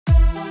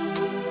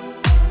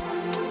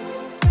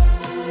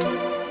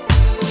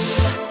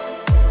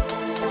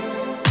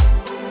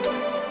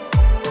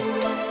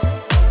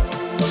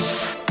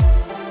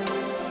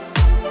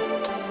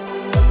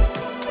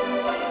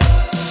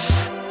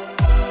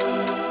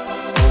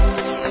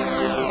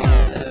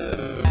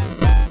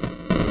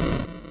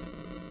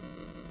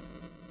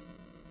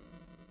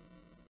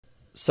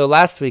So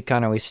last week,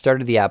 Connor, we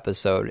started the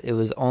episode. It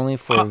was only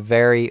for a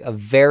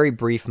very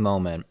brief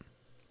moment.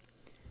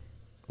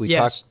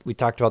 Yes. We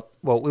talked about,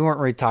 well, we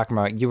weren't really talking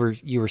about it.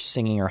 You were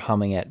singing or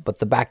humming it, but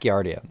the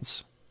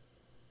Backyardians.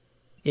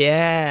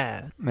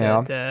 Yeah.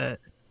 Yeah.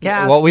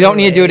 Well, we don't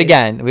need to do it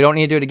again. We don't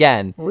need to do it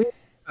again.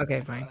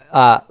 Okay, fine.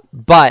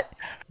 But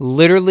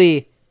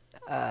literally,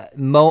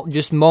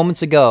 just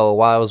moments ago,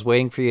 while I was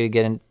waiting for you to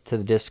get into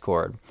the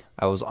Discord,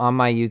 I was on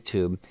my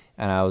YouTube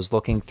and I was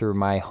looking through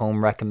my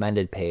home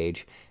recommended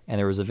page, and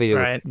there was a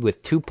video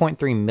with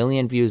 2.3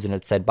 million views, and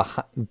it said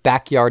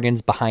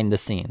Backyardians behind the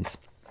scenes.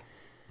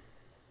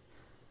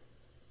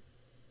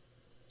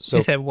 So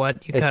you said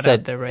what? You cut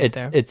out there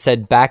there. It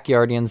said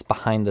Backyardians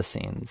behind the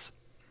scenes.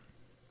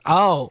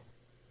 Oh.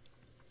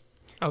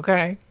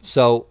 Okay.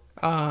 So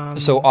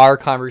our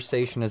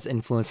conversation has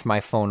influenced my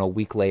phone a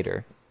week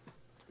later.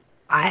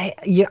 I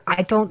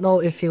don't know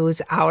if it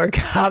was our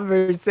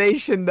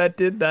conversation that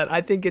did that.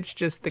 I think it's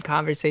just the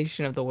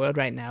conversation of the world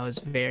right now is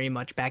very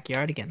much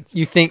Backyardigans.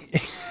 You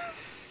think?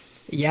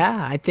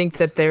 Yeah, I think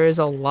that there is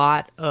a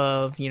lot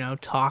of,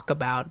 talk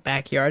about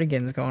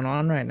Backyardigans going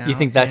on right now. You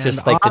think that's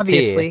just like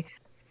obviously, the tea?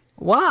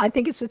 Well, I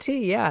think it's a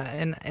tea, yeah.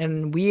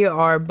 And we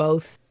are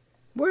both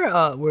we're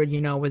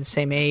the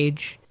same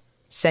age,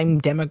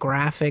 same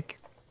demographic,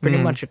 pretty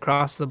much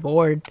across the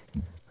board.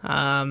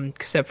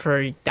 Except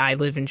for I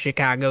live in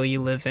Chicago,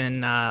 you live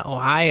in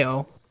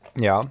Ohio.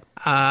 Yeah.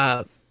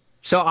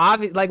 So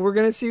we're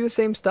gonna see the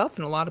same stuff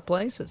in a lot of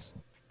places.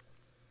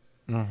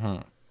 Mm-hmm.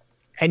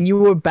 And you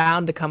were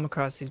bound to come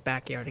across these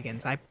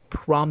Backyardigans. I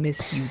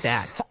promise you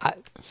that.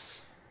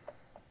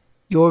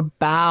 You're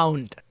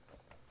bound.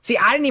 See,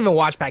 I didn't even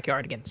watch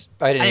Backyardigans.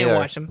 I didn't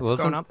watch them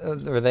growing up.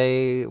 Were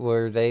they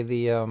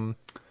the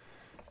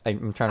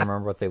I'm trying to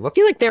remember what they looked. I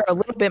feel like they're a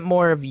little bit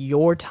more of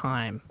your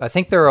time. I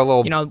think they're a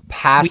little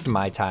past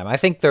my time. I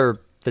think they're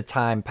the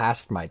time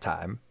past my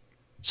time.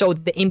 So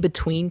the in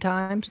between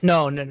times?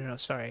 No.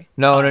 Sorry.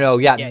 No.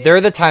 Yeah, they're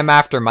the time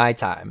after my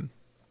time.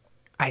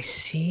 I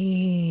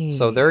see.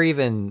 So they're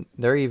even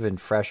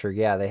fresher.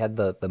 Yeah, they had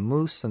the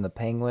moose and the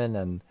penguin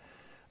and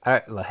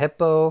the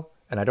hippo,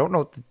 and I don't know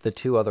what the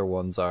two other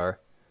ones are.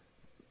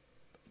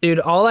 Dude,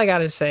 all I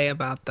gotta say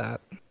about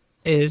that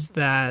is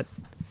that,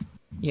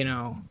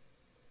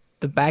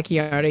 the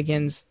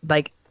Backyardigans,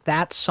 like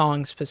that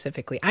song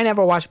specifically. I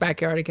never watched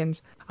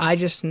Backyardigans. I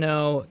just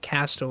know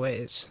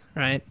Castaways,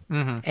 right?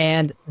 Mm-hmm.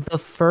 And the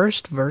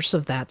first verse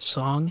of that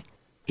song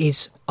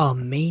is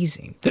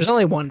amazing. There's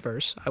only one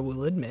verse, I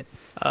will admit,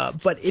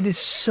 but it is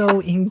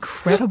so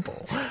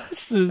incredible.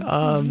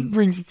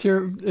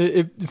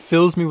 It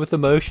fills me with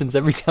emotions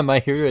every time I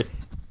hear it.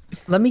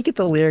 Let me get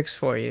the lyrics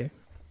for you.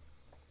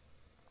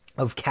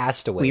 Of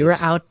Castaways. We were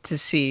out to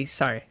sea.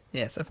 Sorry,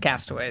 yes, of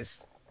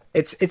Castaways.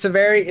 It's a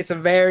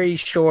very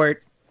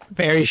short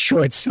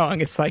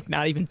song. It's like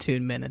not even 2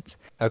 minutes.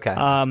 Okay.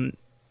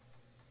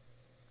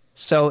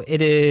 So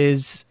it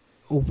is.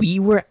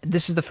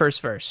 This is the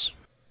first verse.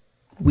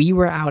 We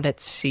were out at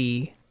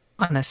sea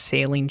on a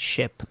sailing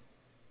ship.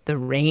 The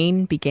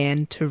rain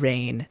began to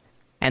rain,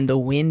 and the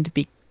wind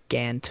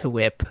began to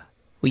whip.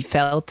 We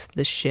felt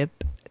the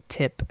ship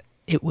tip.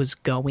 It was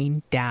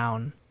going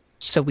down.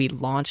 So we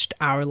launched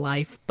our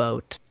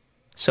lifeboat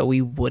so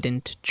we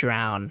wouldn't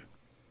drown.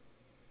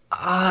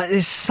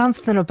 There's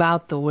something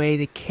about the way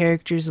the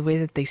characters, the way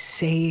that they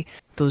say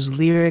those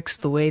lyrics,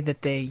 the way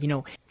that they,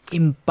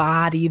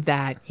 embody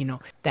that,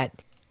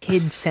 that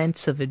kid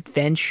sense of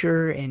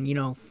adventure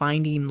and,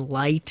 finding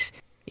light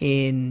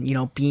in,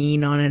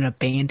 being on an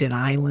abandoned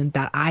island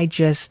that I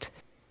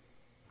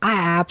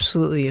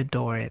absolutely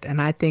adore it.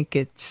 And I think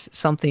it's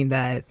something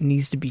that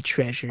needs to be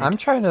treasured. I'm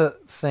trying to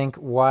think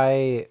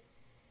why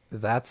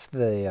that's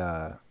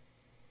the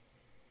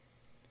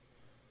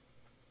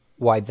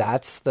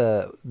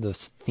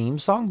theme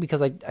song,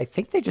 because I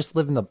think they just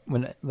live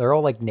when they're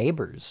all like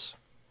neighbors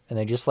and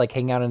they just like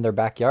hang out in their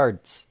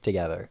backyards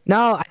together.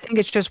 No, I think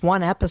it's just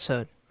one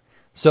episode.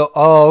 So,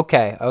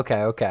 okay.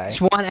 It's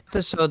one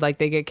episode, like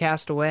they get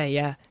cast away,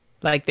 yeah.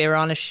 Like they were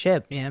on a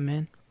ship, yeah,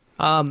 man.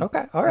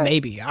 Okay, all right.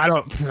 Maybe. I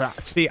don't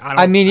see. Our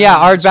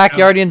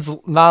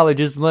Backyardians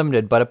knowledge is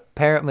limited, but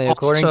apparently,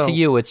 according to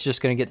you, it's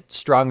just going to get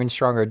stronger and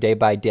stronger day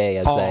by day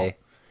as they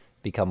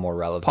become more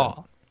relevant.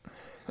 Paul,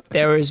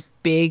 there is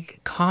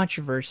big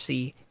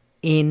controversy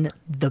in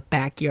the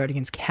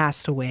Backyardigans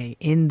Castaway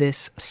in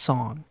this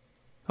song.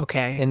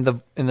 Okay. In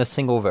the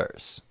single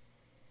verse.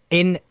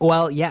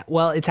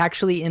 It's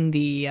actually in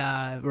the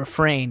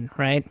refrain,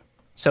 right?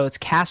 So it's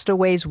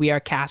castaways, we are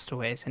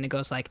castaways, and it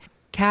goes like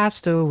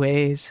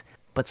castaways.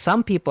 But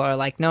some people are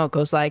like, no, it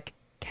goes like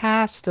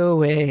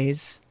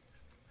castaways.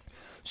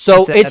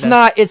 So it's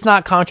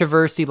not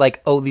controversy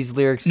like, oh, these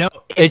lyrics. No,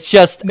 it's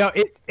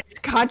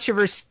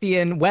controversy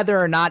in whether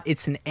or not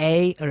it's an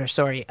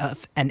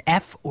an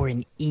F or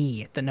an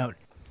E at the note,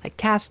 like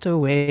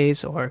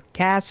castaways or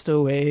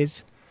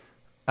castaways.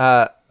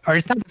 Or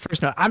it's not the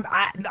first note.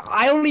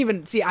 I don't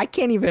even see. I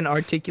can't even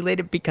articulate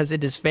it because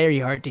it is very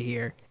hard to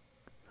hear.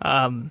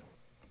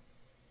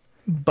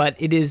 But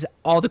it is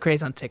all the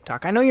craze on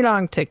TikTok. I know you're not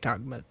on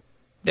TikTok, but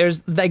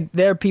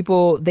there are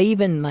people, they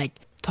even like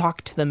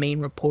talk to the main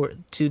report,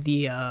 to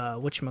the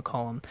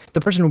whatchamacallem,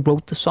 the person who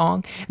wrote the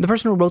song. And the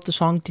person who wrote the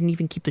song didn't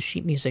even keep the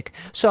sheet music,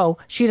 so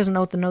she doesn't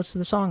know what the notes of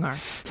the song are.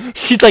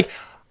 She's like,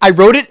 I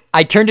wrote it,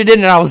 I turned it in,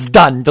 and I was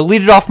done.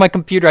 Deleted it off my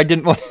computer. I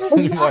didn't want it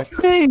anymore.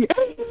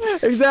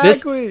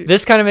 Exactly.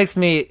 This kind of makes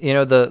me,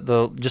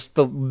 the just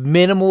the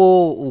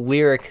minimal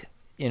lyric,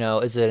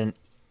 is it an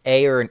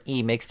A or an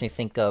E, makes me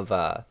think of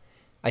I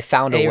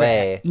Found a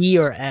Way. E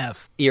or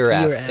F. E or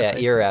F. Yeah,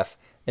 E or F.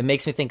 It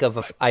makes me think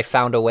of I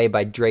Found a Way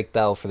by Drake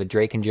Bell for the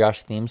Drake and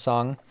Josh theme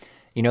song.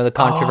 You know the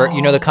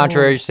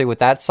controversy with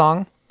that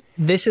song?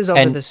 This is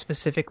over the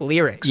specific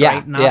lyrics,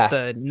 right? Not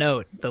the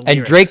note. The lyrics.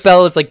 And Drake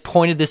Bell has like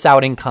pointed this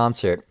out in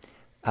concert,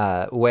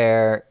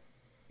 where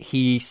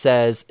he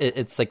says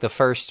it's like the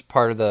first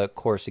part of the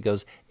chorus. He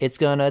goes, "It's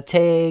gonna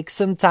take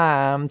some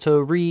time to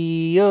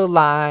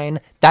realign."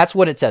 That's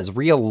what it says.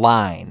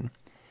 Realign.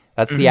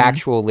 That's the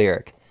actual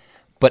lyric.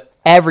 But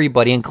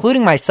everybody,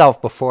 including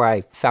myself, before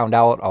I found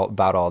out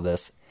about all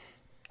this,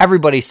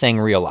 everybody's saying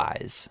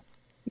realize.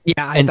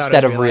 Yeah,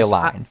 instead of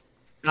realign.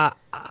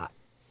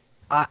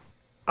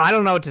 I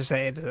don't know what to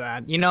say to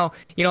that.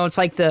 It's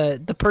like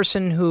the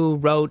person who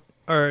wrote,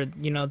 or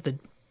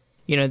the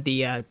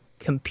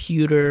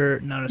computer.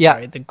 No,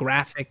 sorry, the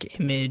graphic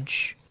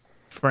image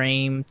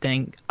frame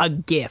thing, a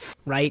GIF,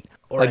 right?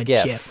 Or a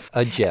GIF.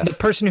 A GIF. The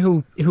person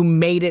who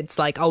made it's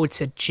like, oh,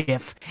 it's a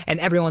GIF, and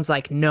everyone's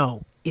like,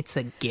 no, it's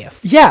a GIF.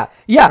 Yeah.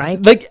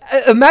 Right? Like,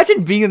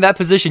 imagine being in that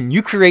position.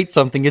 You create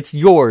something, it's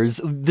yours.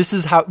 This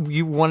is how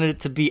you wanted it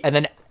to be, and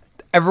then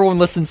everyone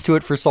listens to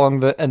it for so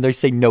long, and they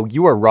say, no,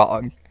 you are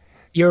wrong.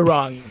 You're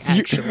wrong,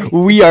 actually.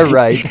 We are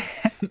right.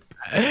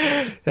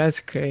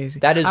 That's crazy.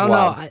 That is wild.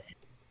 I don't know.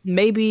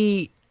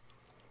 Maybe,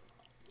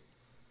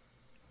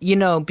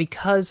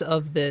 because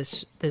of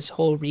this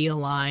whole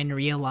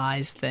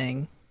realize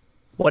thing,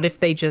 what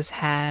if they just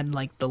had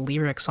like the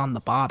lyrics on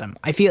the bottom?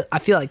 I feel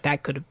like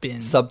that could have been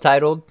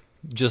subtitled,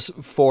 just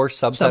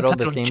subtitled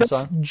the theme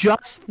song.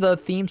 Just the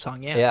theme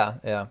song, yeah.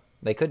 Yeah.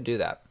 They could do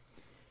that.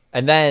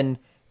 And then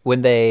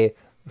when they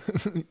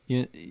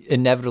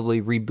inevitably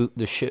reboot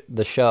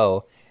the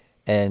show,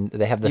 and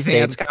they have the you same.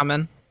 Think it's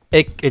coming?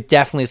 It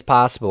definitely is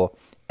possible.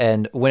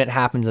 And when it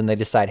happens, and they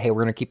decide, hey,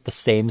 we're gonna keep the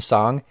same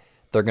song,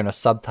 they're gonna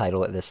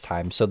subtitle it this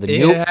time, so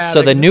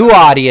the new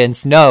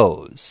audience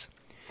knows.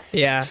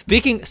 Yeah.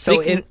 Speaking.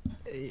 It'll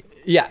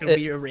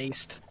be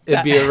erased.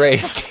 It'd be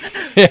erased.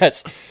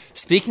 Yes.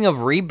 Speaking of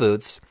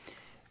reboots,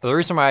 the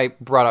reason why I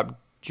brought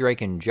up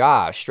Drake and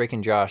Josh,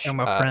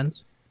 my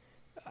friends.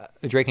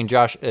 Drake and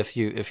Josh, if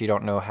you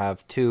don't know,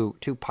 have two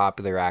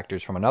popular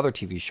actors from another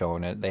TV show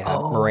in it. They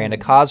have Miranda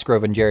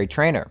Cosgrove and Jerry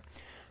Trainer,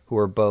 who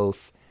are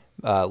both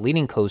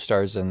leading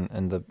co-stars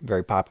in the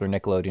very popular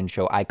Nickelodeon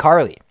show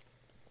iCarly.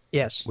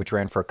 Yes. Which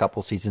ran for a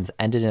couple seasons,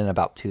 ended in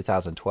about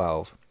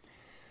 2012.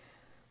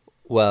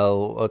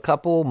 Well, a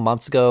couple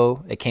months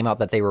ago, it came out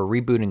that they were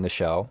rebooting the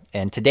show,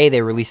 and today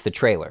they released the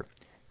trailer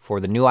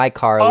for the new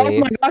iCarly. Oh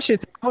my gosh,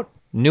 it's out.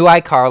 New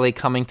iCarly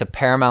coming to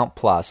Paramount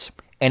Plus,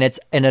 and it's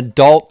an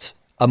adult,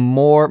 a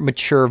more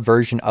mature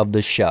version of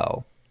the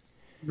show.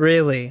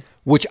 Really?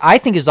 Which I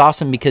think is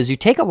awesome, because you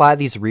take a lot of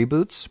these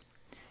reboots,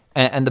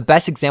 and the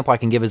best example I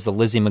can give is the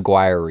Lizzie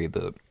McGuire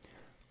reboot,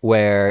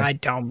 where I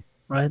don't.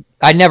 What?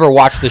 I never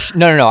watched the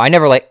No, I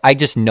never I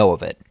just know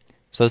of it.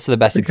 So this is the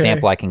best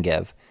example I can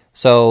give.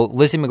 So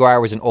Lizzie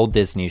McGuire was an old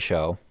Disney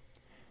show.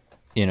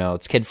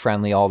 It's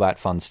kid-friendly, all that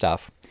fun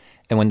stuff.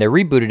 And when they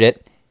rebooted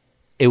it,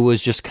 it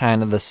was just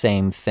kind of the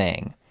same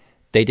thing.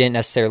 They didn't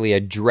necessarily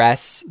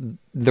address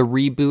the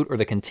reboot or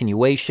the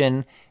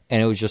continuation,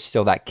 and it was just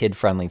still that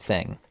kid-friendly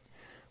thing.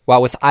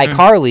 While with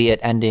iCarly, it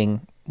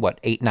ending,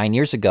 8-9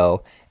 years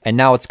ago, and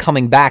now it's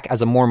coming back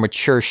as a more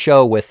mature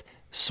show with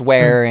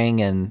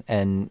swearing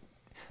and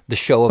the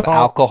show of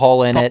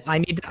alcohol in it. I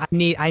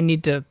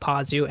need to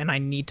pause you, and I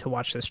need to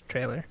watch this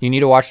trailer. You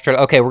need to watch the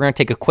trailer. Okay, we're gonna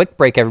take a quick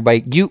break,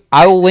 everybody.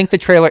 I will link the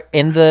trailer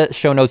in the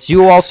show notes. You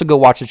will also go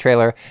watch the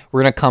trailer.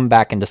 We're gonna come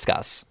back and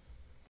discuss.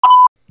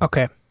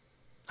 Okay,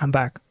 I'm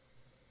back.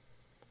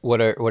 What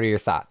are your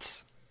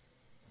thoughts?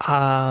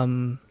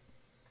 Initial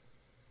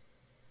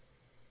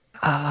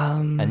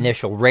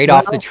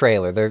off the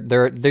trailer.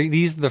 They're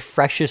these are the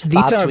freshest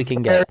thoughts we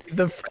can get.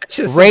 The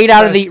freshest. Right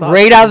out of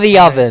the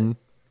oven.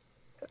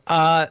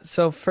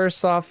 So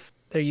first off,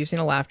 they're using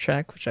a laugh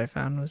track, which I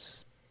found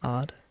was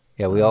odd.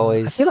 Yeah, we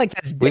always. I feel like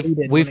that's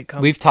dated.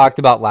 We've talked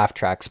about laugh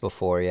tracks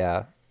before.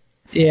 Yeah.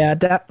 Yeah,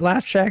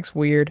 laugh track's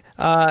weird.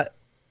 I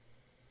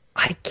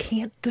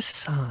can't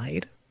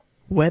decide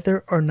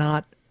whether or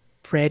not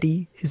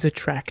Freddy is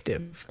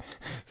attractive.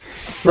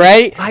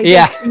 Freddy,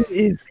 I think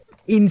he is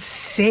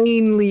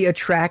insanely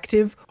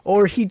attractive,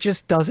 or he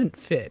just doesn't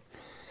fit.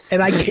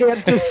 And I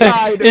can't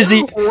decide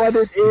what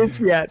it is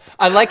yet.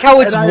 I like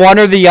how it's one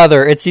or the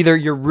other. It's either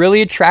you're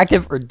really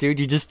attractive or, dude,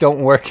 you just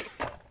don't work.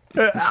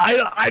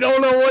 I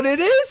don't know what it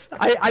is.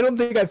 I don't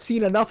think I've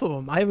seen enough of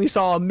them. I only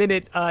saw a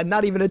minute,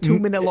 not even a 2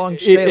 minute long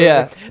trailer.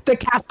 Yeah. The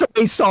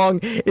Castaway song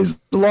is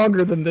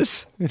longer than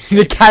this.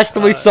 The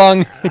Castaway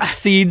song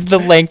exceeds the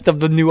length of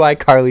the new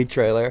iCarly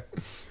trailer.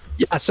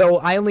 Yeah, so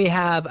I only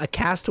have a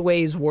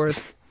Castaway's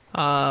worth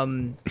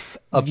viewing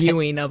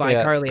of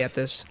iCarly at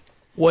this,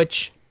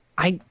 which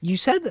you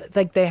said that,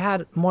 like, they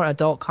had more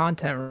adult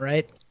content,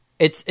 right?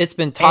 It's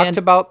been talked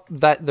about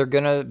that they're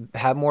gonna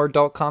have more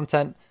adult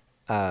content,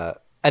 and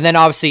then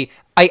obviously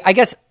I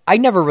guess I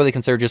never really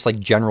considered just like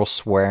general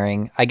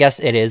swearing. I guess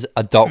it is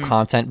adult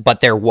content, but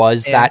there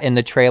was that in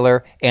the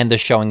trailer and the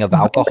showing of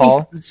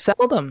alcohol.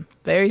 Seldom,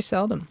 very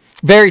seldom.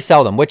 Very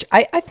seldom, which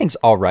I think's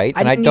all right,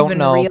 and I didn't don't even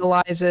know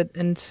realize it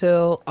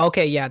until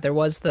there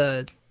was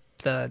the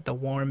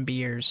warm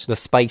beers, the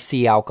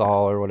spicy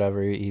alcohol or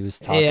whatever he was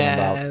talking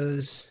about. Yeah,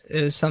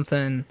 it was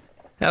something.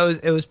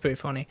 It was pretty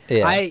funny.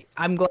 Yeah.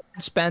 I'm glad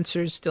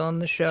Spencer's still in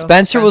the show.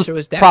 Spencer was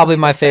probably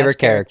my favorite best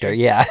character.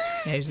 Yeah.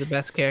 Yeah, he's the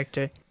best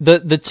character.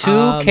 The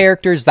two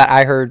characters that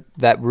I heard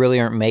that really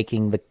aren't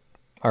making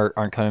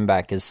aren't coming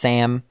back is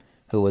Sam,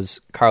 who was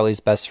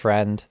Carly's best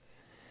friend.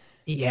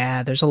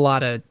 Yeah, there's a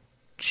lot of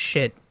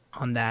shit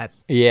on that.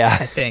 Yeah,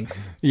 I think.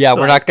 Yeah,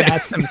 we're not gonna.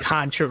 That's some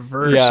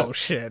controversial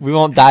shit. We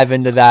won't dive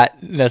into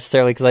that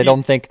necessarily because I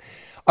don't think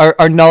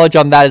our knowledge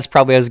on that is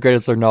probably as great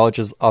as our knowledge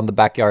is on the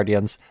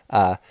Backyardians.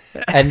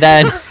 And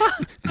then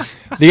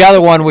the other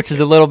one, which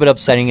is a little bit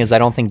upsetting, is I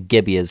don't think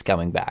Gibby is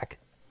coming back.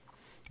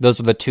 Those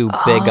were the two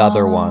big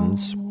other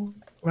ones.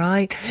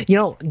 Right. You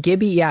know,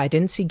 Gibby. Yeah, I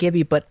didn't see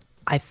Gibby, but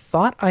I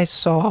thought I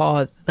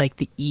saw like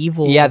the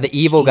evil. Yeah, the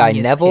evil guy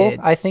Neville, kid.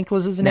 I think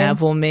was his name.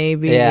 Neville,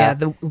 maybe. Yeah.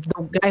 The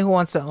guy who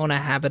wants to own a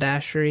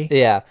haberdashery.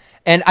 Yeah,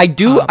 and I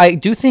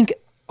do think,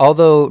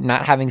 although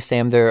not having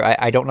Sam there,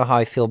 I don't know how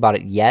I feel about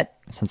it yet,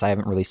 since I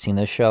haven't really seen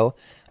this show.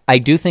 I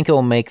do think it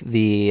will make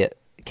the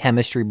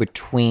chemistry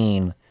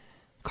between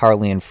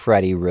Carly and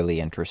Freddie really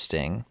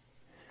interesting.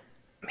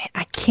 Man,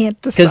 I can't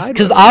decide.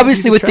 Because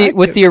obviously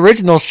with the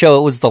original show,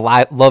 it was the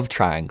love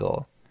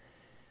triangle.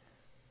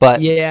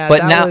 But yeah,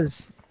 but that now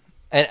was...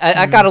 and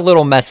I got a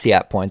little messy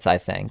at points, I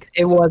think.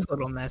 It was a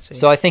little messy.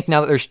 So I think now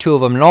that there's two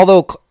of them, and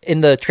although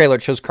in the trailer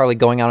it shows Carly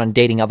going out and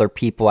dating other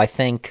people, I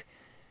think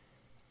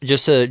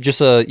just a just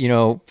a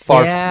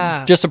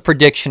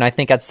prediction. I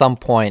think at some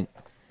point.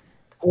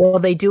 Well,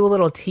 they do a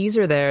little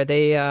teaser there.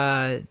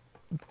 They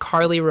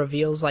Carly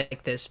reveals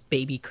like this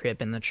baby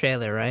crib in the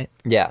trailer, right?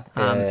 Yeah.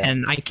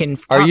 And I can.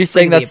 Are you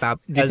saying that's? Do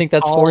you think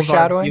that's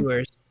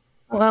foreshadowing?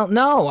 Well,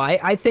 no.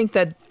 I think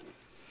that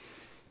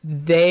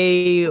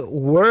they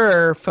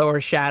were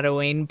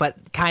foreshadowing, but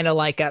kind of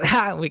like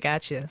we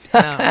got you. No,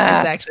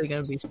 it's actually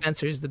going to be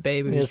Spencer's the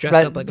baby who's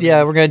dressed up like a baby.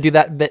 We're going to do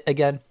that bit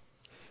again.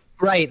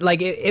 Right,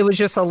 like it was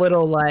just a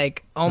little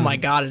like, oh my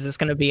god, is this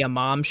going to be a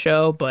mom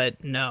show?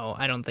 But no,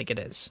 I don't think it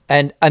is.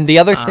 And the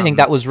other thing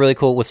that was really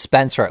cool with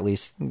Spencer, at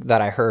least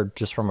that I heard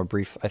just from a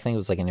brief, I think it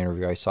was like an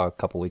interview I saw a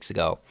couple weeks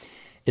ago,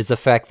 is the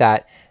fact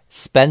that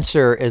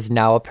Spencer is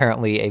now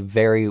apparently a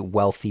very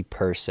wealthy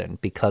person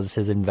because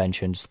his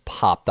inventions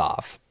popped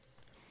off.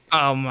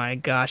 Oh my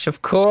gosh!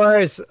 Of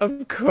course.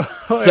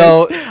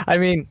 So I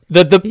mean,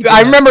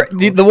 I remember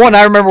the one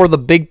I remember were the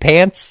big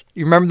pants.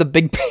 You remember the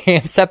big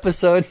pants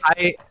episode?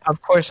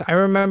 Of course I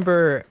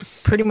remember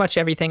pretty much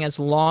everything as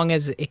long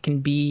as it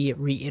can be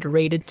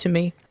reiterated to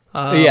me.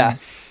 Yeah.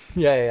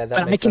 But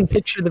I can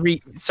picture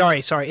sorry.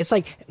 It's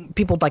like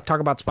people like talk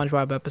about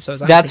SpongeBob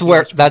episodes.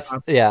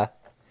 Yeah.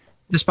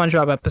 The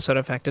SpongeBob episode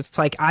effect. It's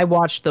like I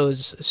watched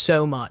those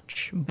so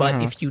much, but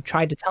if you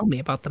tried to tell me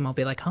about them, I'll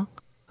be like, huh?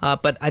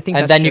 But I think,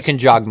 and then you can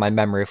jog my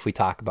memory if we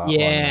talk about.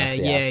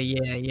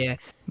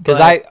 Yeah. Because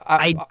I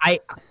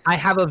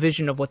have a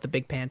vision of what the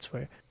big pants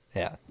were.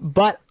 Yeah.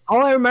 But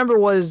all I remember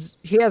was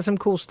he has some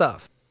cool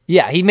stuff.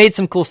 Yeah, he made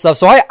some cool stuff.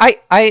 So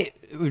I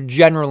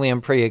generally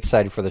am pretty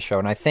excited for the show,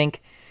 and I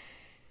think,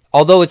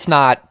 although it's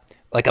not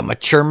like a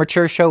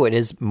mature show, it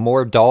is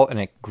more adult and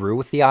it grew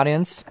with the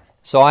audience.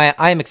 So I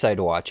am excited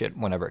to watch it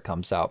whenever it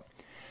comes out.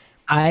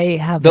 I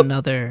have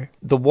another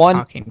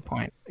talking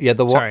point. Yeah,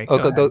 the one. Sorry,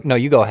 go. No,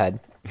 you go ahead.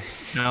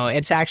 No,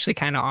 it's actually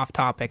kind of off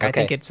topic. Okay. I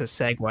think it's a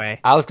segue.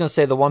 I was going to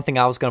say the one thing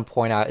I was going to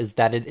point out is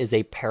that it is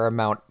a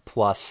Paramount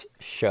Plus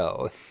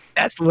show.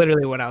 That's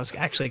literally what I was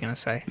actually going to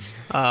say.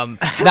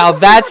 Now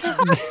that's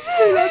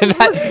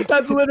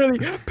that's literally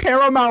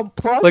Paramount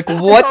Plus. Like,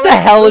 what the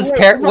hell is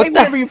Paramount?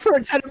 Whenever you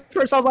first said it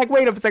first, I was like,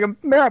 wait a second,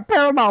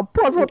 Paramount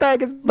Plus. What the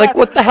heck is that? Like,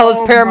 what the hell is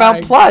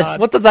Paramount Plus?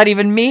 What does that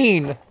even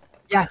mean?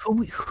 Yeah,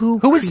 who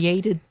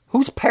created?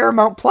 Who's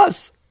Paramount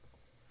Plus?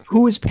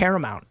 Who is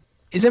Paramount?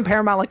 Isn't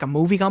Paramount like a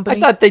movie company? I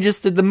thought they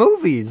just did the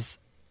movies.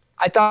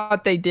 I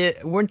thought they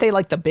did. Weren't they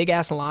like the Big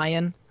Ass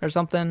Lion or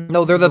something?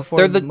 No, they're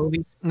the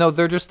movies. No,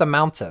 they're just the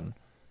mountain.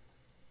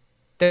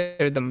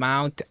 They're the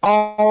mountain.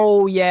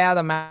 Oh yeah,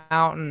 the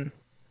mountain.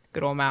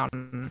 Good old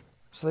mountain.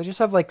 So they just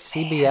have like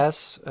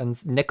CBS and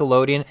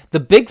Nickelodeon. The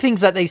big things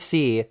that they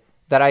see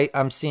that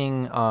I'm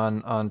seeing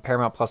on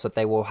Paramount Plus that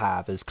they will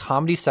have is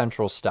Comedy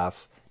Central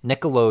stuff,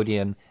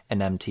 Nickelodeon,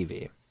 and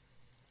MTV.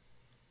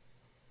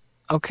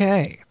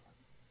 Okay.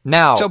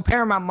 Now, So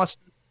Paramount must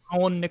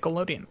own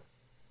Nickelodeon.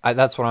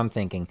 that's what I'm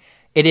thinking.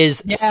 It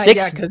is Yeah,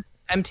 six. because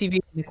MTV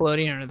and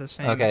Nickelodeon are the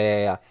same.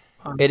 Okay, yeah.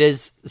 Um, It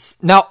is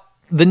now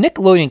the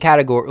Nickelodeon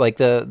category, like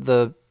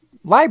the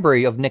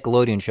library of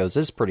Nickelodeon shows,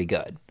 is pretty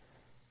good.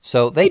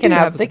 So they can do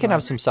have have a they good can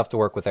have some stuff to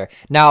work with there.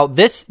 Now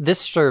this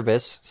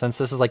service, since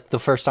this is like the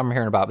first time I'm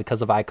hearing about it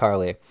because of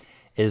iCarly,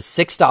 is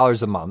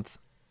 $6 a month.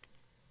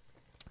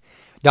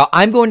 Now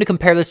I'm going to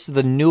compare this to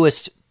the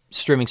newest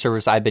streaming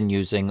service I've been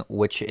using,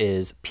 which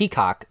is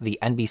Peacock, the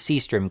NBC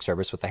streaming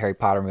service with the Harry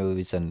Potter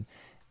movies and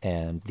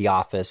The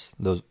Office.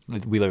 Those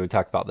we literally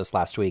talked about this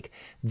last week.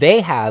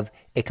 They have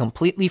a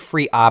completely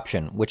free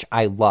option, which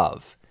I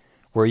love,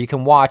 where you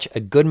can watch a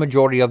good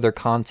majority of their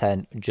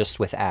content just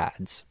with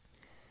ads.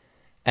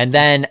 And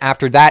then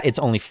after that, it's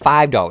only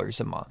 $5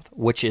 a month,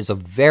 which is a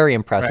very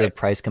impressive Right.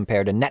 price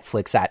compared to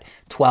Netflix at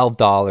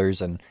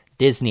 $12 and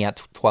Disney at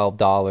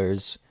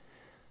 $12.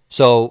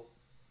 So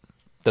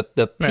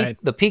Right.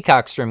 the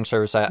Peacock streaming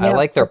service, I Yeah,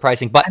 like their but,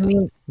 pricing, but I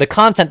mean, the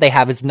content they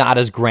have is not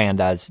as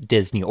grand as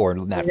Disney or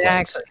Netflix,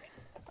 exactly.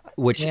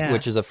 which Yeah.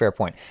 which is a fair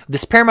point.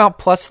 This Paramount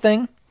Plus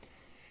thing,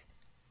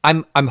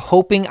 I'm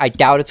hoping, I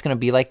doubt it's going to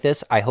be like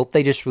this. I hope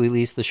they just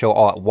release the show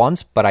all at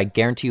once, but I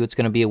guarantee you it's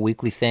going to be a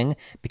weekly thing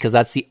because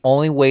that's the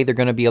only way they're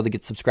going to be able to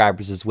get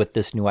subscribers is with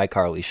this new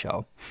iCarly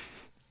show.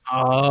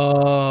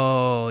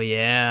 Oh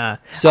yeah.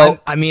 So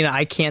I mean,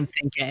 I can't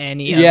think of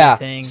any yeah, other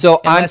thing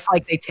so unless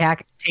like they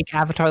take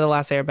Avatar: The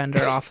Last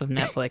Airbender off of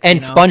Netflix, and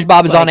you know?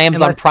 SpongeBob is on Like,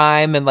 Amazon unless,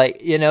 Prime, and like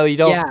you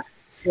don't. yeah,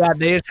 yeah,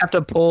 they just have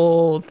to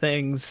pull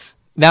things.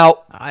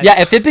 Now, I-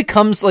 yeah, if it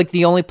becomes like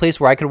the only place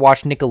where I could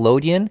watch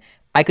Nickelodeon,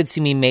 I could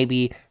see me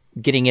maybe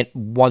getting it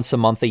once a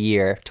month a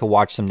year to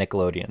watch some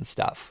Nickelodeon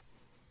stuff.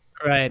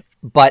 Right,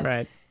 But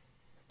right.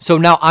 so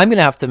now I'm going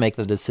to have to make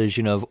the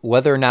decision of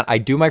whether or not I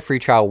do my free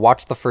trial,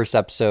 watch the first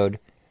episode,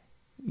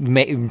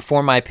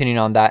 form my opinion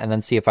on that, and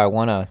then see if I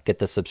want to get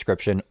the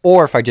subscription,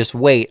 or if I just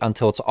wait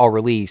until it's all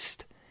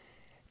released,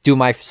 do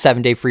my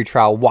 7-day free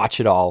trial, watch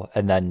it all,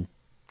 and then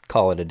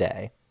call it a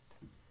day.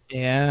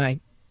 Yeah, I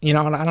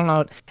don't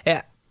know.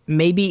 Yeah,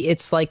 maybe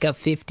it's like a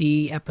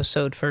 50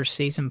 episode first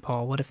season,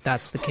 Paul. What if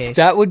that's the case?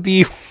 That would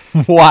be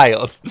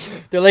wild.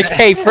 They're like,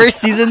 hey,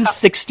 first season,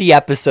 60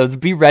 episodes.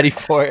 Be ready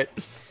for it.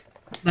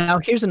 Now,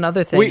 here's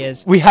another thing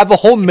is We have a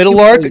whole middle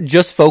arc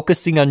just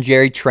focusing on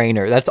Jerry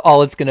Trainer. That's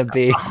all it's going to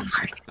be.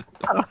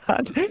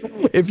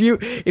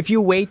 if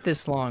you wait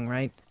this long,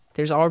 right?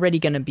 There's already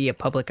going to be a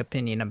public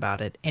opinion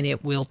about it, and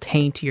it will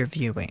taint your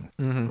viewing.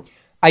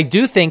 I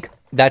do think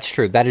that's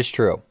true. That is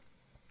true.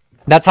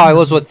 That's how I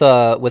was with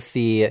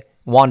the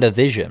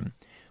WandaVision,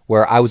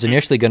 where I was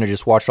initially going to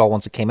just watch it all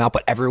once it came out,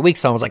 but every week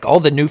someone was like, "Oh,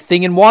 the new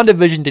thing in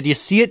WandaVision. Did you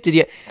see it? Did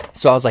you?"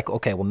 So I was like,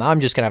 "Okay, well now I'm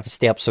just going to have to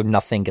stay up so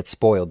nothing gets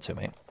spoiled to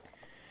me."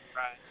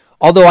 Right.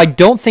 Although I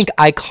don't think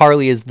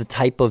iCarly is the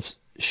type of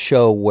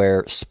show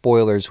where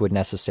spoilers would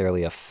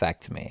necessarily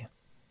affect me,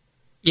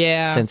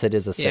 Yeah, since it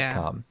is a yeah.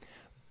 sitcom.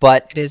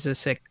 But it is a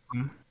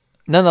sitcom.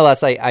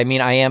 nonetheless, I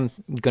mean, I am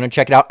going to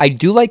check it out. I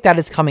do like that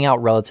it's coming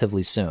out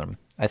relatively soon.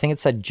 I think it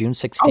said June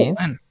 16th.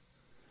 man.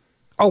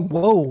 Oh,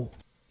 whoa.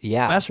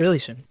 Yeah. That's really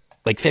soon.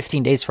 Like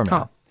 15 days from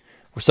Huh.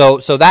 now. So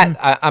that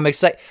I'm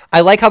excited.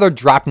 I like how they're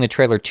dropping the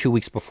trailer 2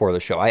 weeks before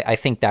the show. I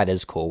think that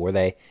is cool, where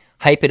they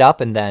hype it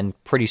up and then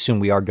pretty soon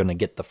we are going to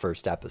get the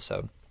first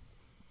episode.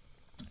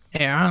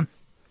 Yeah.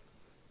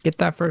 Get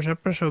that first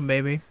episode,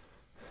 baby.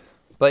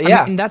 But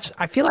yeah, I mean,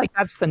 I feel like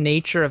that's the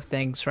nature of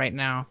things right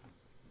now.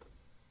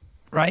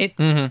 Right?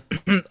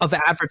 Mm-hmm. Of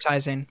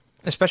advertising,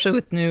 especially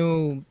with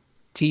new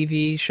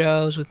TV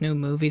shows, with new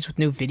movies, with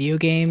new video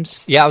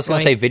games. yeah. I was going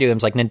to Like, say video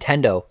games like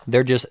Nintendo.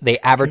 They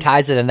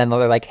advertise it and then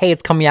they're like, "Hey,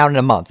 it's coming out in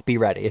a month. Be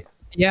ready."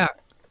 yeah.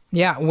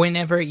 Yeah.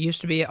 Whenever it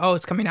used to be, oh,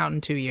 it's coming out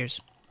in 2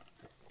 years.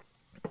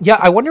 Yeah,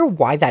 I wonder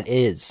why that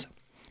is.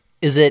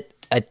 Is it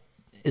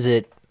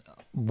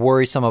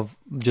worrisome of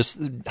just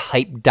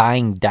hype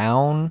dying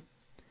down,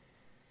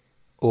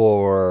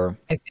 or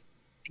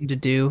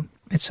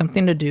It's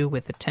something to do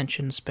with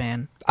attention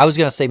span. I was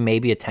gonna say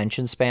maybe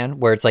attention span,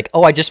 where it's like,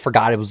 oh, I just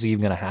forgot it was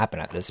even gonna happen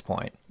at this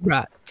point.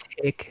 Right.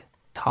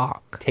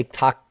 TikTok.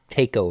 TikTok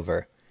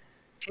takeover.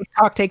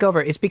 TikTok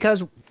takeover. It's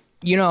because,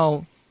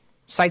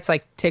 sites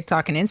like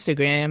TikTok and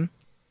Instagram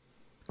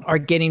are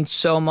getting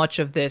so much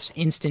of this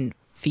instant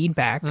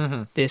feedback.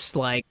 This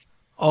like,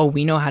 oh,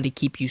 we know how to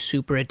keep you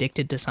super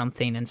addicted to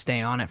something and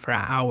stay on it for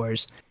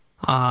hours.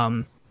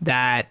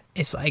 That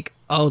it's like,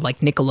 oh, like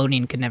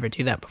Nickelodeon could never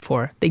do that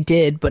before. They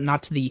did, but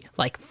not to the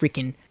like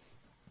freaking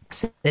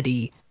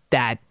city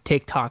that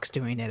TikTok's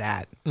doing it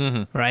at.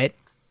 Right?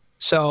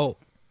 So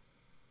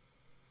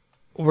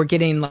we're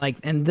getting like,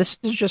 and this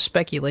is just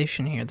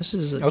speculation here. This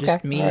is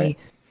just me all right.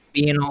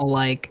 being all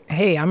like,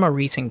 hey, I'm a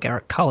recent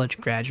college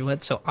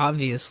graduate, so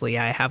obviously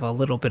I have a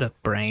little bit of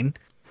brain.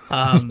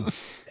 I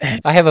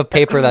have a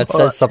paper that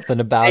says something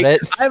about Hey,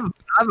 it. I have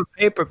a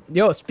paper.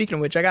 Yo, speaking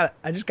of which, I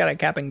just got a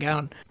cap and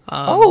gown.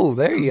 Oh,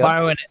 there you go.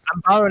 I'm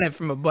borrowing it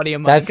from a buddy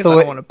of mine That's because the I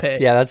way. don't want to pay.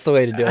 Yeah, that's the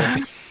way to do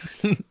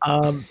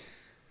it.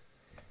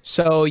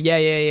 So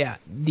yeah.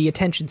 The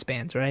attention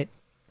spans, right?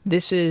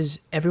 this is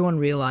everyone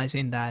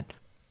realizing that,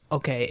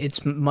 okay,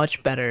 it's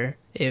much better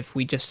if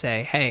we just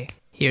say, hey,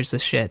 here's the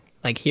shit.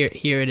 Like, here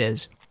it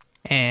is.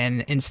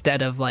 And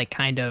instead of, like,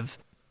 kind of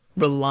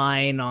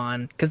relying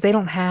on, because they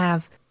don't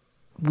have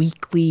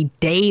weekly,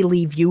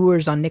 daily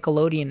viewers on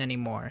Nickelodeon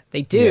anymore.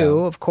 They do,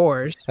 Yeah. of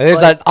course.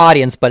 There's but an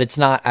audience, but it's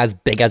not as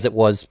big as it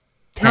was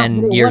not what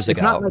 10 it years was.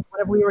 It's not ago. like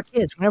whenever we were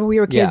kids. Whenever we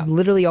were kids, Yeah.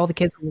 literally all the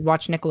kids would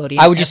watch Nickelodeon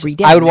every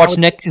day. I would Now watch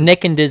it's-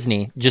 Nick and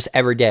Disney just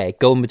every day,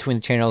 go in between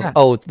the channels. Yeah.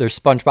 Oh, there's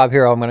SpongeBob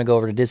here. I'm gonna go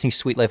over to Disney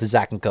Sweet Life of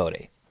Zach and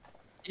Cody.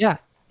 Yeah,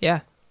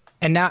 yeah.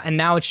 And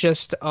now it's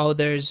just, oh,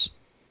 there's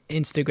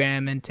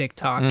Instagram and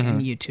TikTok Mm-hmm.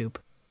 and YouTube.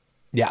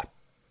 Yeah.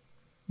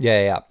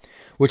 Yeah.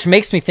 Which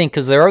makes me think,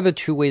 because there are the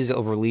two ways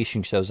of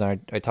releasing shows, and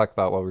I talked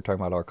about while we were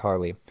talking about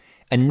iCarly.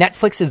 And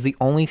Netflix is the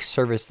only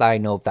service that I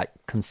know of that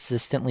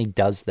consistently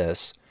does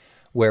this,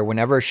 where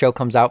whenever a show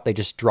comes out, they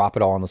just drop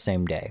it all on the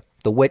same day.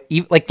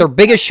 Like their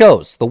biggest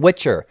shows, The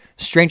Witcher,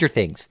 Stranger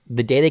Things,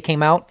 the day they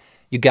came out,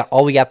 you got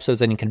all the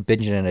episodes and you can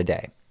binge it in a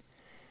day.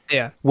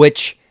 Yeah.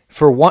 Which,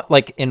 for one,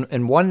 like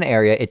in one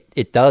area,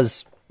 it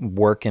does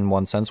work in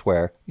one sense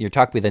where you're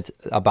talking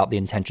about the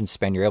attention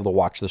span. You're able to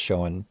watch the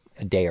show in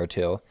a day or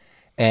two.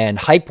 And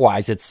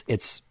hype-wise,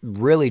 it's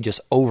really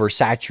just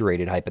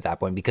oversaturated hype at that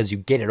point because you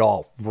get it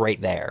all right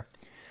there.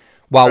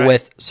 While Right.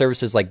 with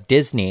services like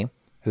Disney,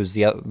 who's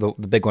the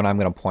big one I'm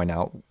going to point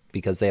out,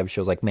 because they have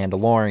shows like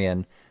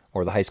Mandalorian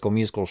or the High School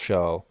Musical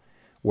show,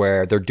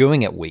 where they're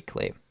doing it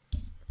weekly.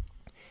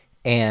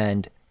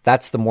 And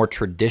that's the more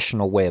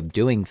traditional way of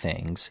doing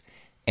things.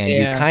 And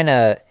you Yeah. kind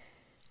of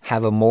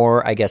have a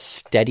more, I guess,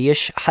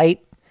 steady-ish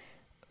hype.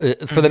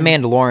 For the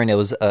Mandalorian, it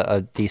was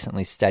a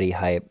decently steady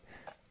hype.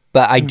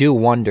 But I do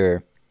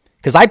wonder,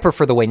 because I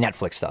prefer the way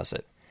Netflix does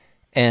it.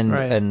 And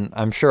Right. and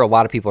I'm sure a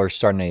lot of people are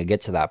starting to get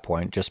to that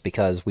point just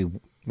because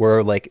we're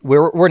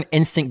an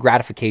instant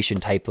gratification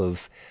type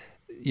of,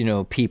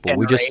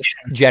 people.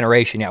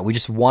 Generation, yeah. We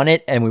just want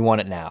it and we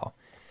want it now.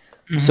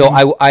 So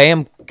I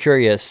am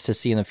curious to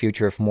see in the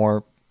future if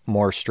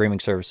more streaming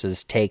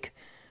services take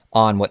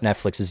on what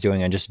Netflix is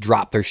doing and just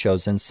drop their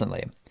shows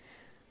instantly.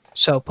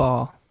 So,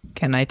 Paul,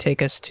 can I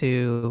take us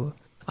to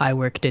I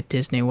worked at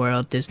Disney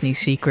World, Disney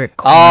Secret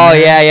Corner? Oh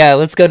yeah.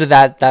 Let's go to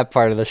that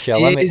part of the show.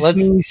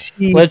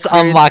 Disney Let's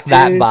unlock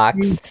that Disney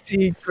box.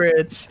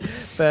 Secrets.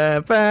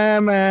 Ba, ba,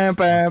 ba,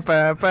 ba,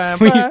 ba,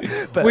 ba,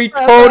 ba, We ba,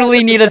 totally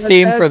ba, need a da,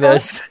 theme da, for da,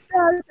 this.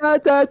 da,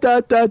 da, da,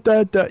 da,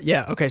 da, da.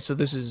 Yeah, okay, so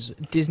this is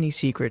Disney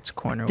Secrets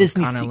Corner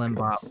Disney with Connor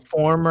Limbaugh, Secrets.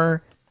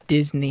 former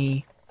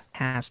Disney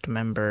cast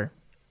member,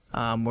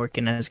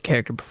 working as a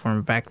character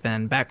performer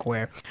back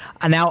where.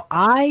 Now,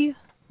 I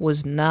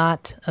was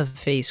not a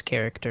face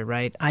character,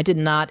 right? I did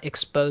not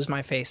expose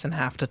my face and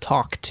have to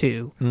talk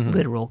to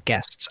literal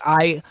guests.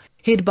 I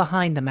hid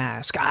behind the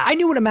mask. I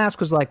knew what a mask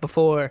was like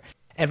before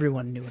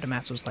everyone knew what a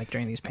mask was like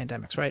during these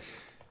pandemics, right?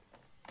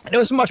 And it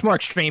was a much more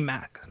extreme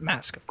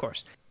mask, of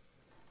course.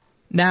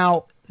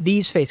 Now,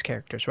 these face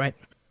characters, right?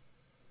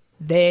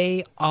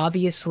 They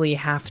obviously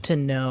have to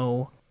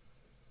know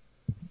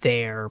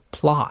their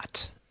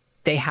plot.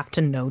 They have to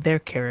know their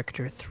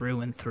character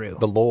through and through.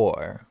 The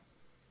lore.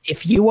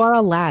 If you are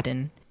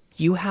Aladdin,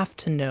 you have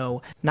to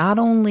know not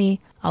only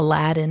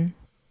Aladdin,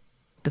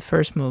 the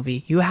first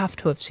movie, you have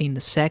to have seen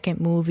the second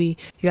movie,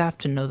 you have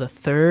to know the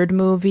third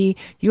movie,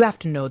 you have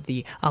to know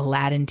the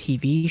Aladdin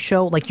TV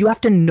show. Like, you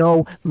have to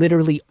know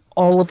literally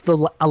all of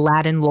the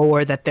Aladdin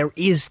lore that there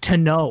is to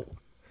know.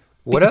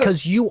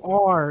 Because you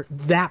are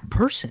that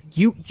person.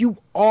 You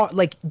are,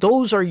 like,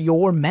 those are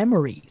your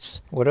memories.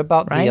 What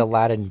about Right? the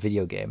Aladdin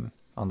video game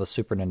on the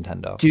Super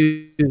Nintendo?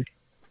 Dude,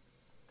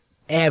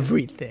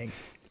 everything.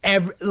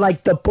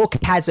 Like, the book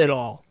has it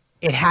all.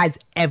 It has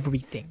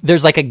everything.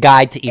 There's like a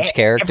guide to each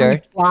character.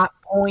 Every plot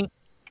point,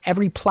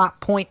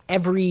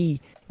 every,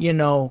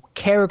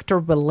 character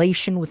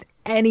relation with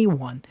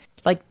anyone.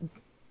 Like,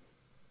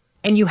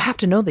 and you have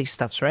to know these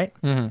stuffs, right?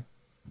 Mm-hmm.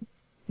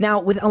 Now,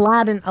 with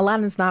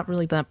Aladdin's not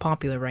really that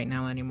popular right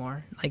now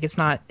anymore. Like, it's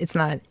not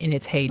in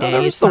its heyday.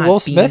 There was It's the not Will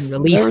being Smith.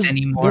 released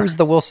anymore. There was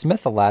the Will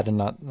Smith Aladdin,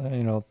 not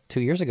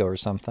 2 years ago or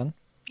something.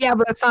 Yeah,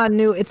 but it's not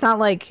new. It's not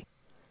like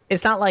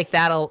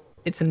that'll.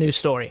 It's a new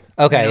story.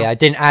 Okay, you know? yeah, it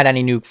didn't add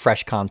any new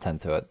fresh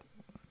content to it.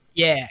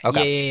 Yeah.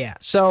 Okay. Yeah.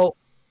 So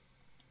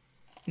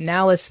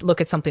now let's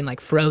look at something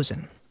like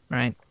Frozen,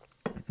 right?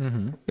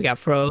 Mm-hmm. We got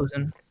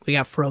Frozen. We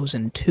got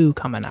Frozen 2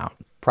 coming out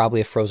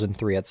Probably a Frozen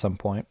 3 at some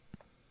point.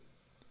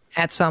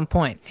 at some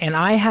point. And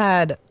I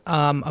had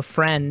a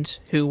friend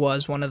who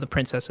was one of the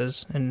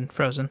princesses in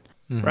Frozen,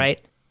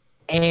 right?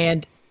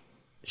 And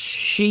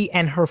she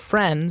and her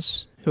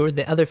friends, who are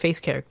the other face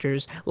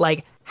characters,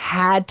 like,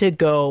 had to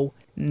go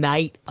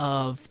night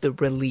of the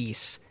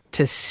release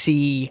to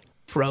see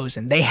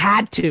Frozen. They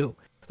had to.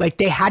 Like,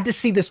 they had to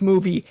see this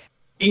movie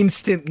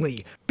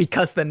instantly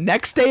because the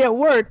next day at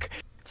work,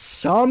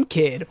 one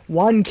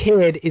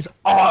kid is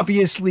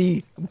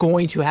obviously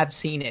going to have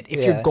seen it. If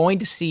Yeah. you're going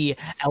to see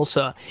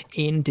Elsa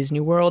in Disney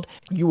World,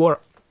 you are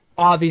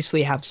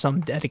obviously have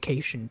some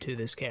dedication to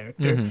this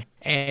character.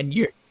 And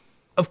you're,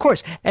 of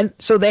course, and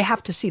so they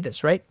have to see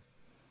this, right?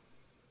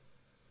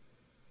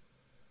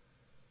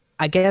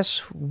 I guess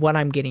what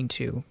I'm getting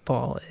to,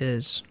 Paul,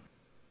 is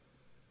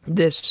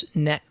this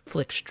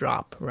Netflix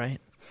drop, right?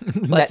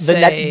 Let's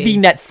say The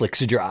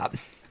Netflix drop.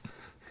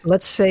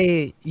 let's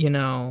say,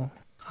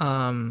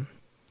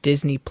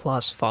 Disney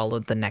Plus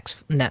followed the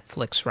next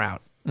Netflix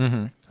route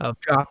of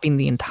dropping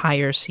the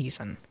entire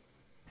season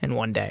in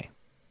one day.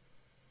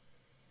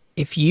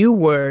 If you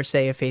were,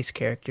 say, a face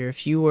character,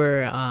 if you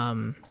were,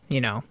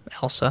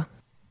 Elsa,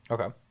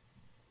 Okay.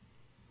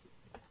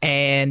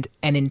 and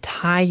an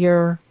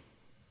entire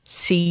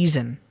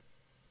season,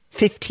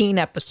 15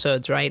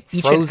 episodes, right?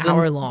 Each an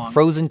hour long.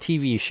 Frozen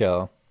TV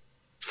show.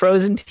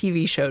 Frozen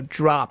TV show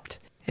dropped,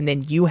 and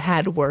then you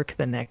had work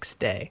the next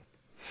day.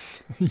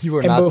 You were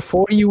And not.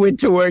 before you went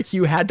to work,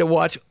 you had to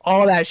watch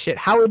all that shit.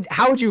 How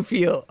would you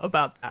feel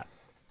about that?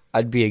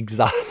 I'd be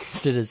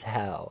exhausted as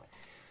hell.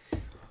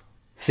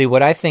 See,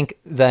 what I think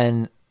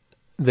then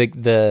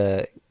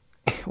the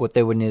what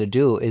they would need to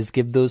do is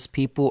give those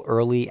people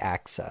early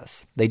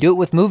access. They do it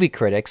with movie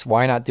critics.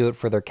 Why not do it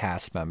for their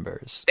cast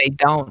members? They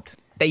don't.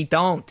 They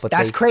don't. But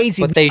That's they-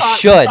 crazy. but We they thought-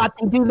 should. We thought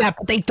they do that,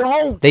 but they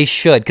don't. They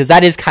should, because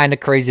that is kind of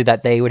crazy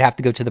that they would have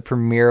to go to the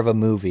premiere of a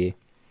movie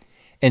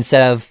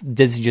instead of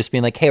Disney just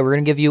being like, hey, we're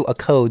going to give you a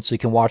code so you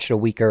can watch it a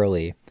week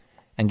early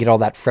and get all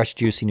that fresh,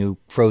 juicy new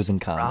Frozen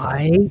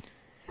content.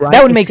 Right.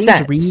 That would It make seems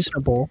sense.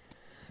 Reasonable.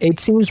 It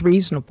seems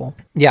reasonable.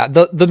 Yeah,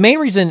 the main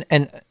reason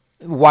and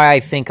why I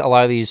think a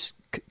lot of these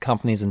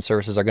companies and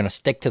services are going to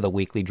stick to the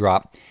weekly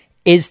drop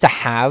is to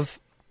have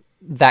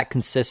that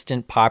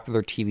consistent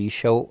popular TV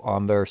show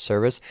on their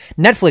service.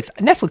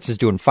 Netflix is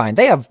doing fine.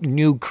 They have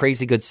new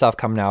crazy good stuff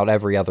coming out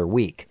every other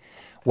week.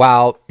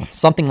 While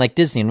something like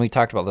Disney, and we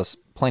talked about this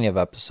plenty of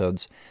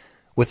episodes,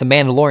 with The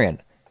Mandalorian,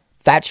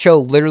 that show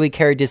literally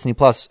carried Disney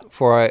Plus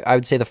for, I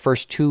would say, the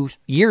first 2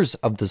 years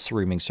of the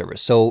streaming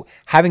service. So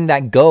having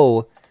that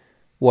go,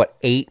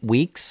 8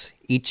 weeks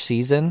each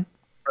season,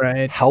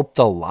 Right. helped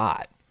a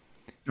lot.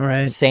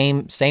 Right.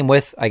 Same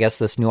with, I guess,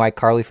 this new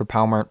iCarly for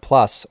Paramount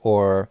Plus,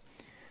 or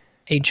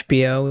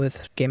HBO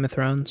with Game of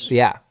Thrones.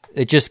 yeah,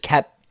 it just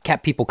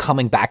kept people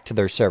coming back to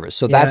their service.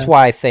 So that's Yeah.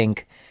 why I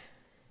think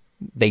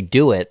they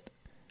do it.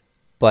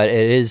 But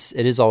it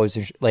is always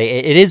like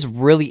it is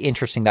really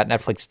interesting that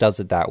Netflix does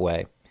it that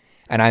way,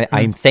 and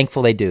I'm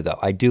thankful they do, though.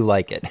 I do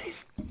like it.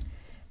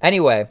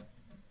 Anyway,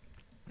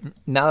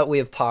 now that we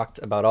have talked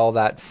about all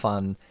that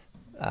fun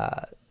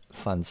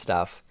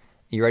stuff,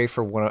 you ready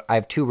for one? I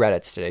have 2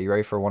 Reddits today. You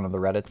ready for one of the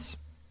Reddits?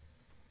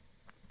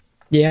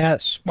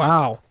 Yes.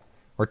 Wow.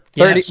 We're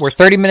 30. Yes. We're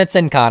 30 minutes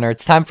in, Connor.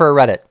 It's time for a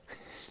Reddit.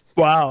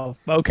 Wow.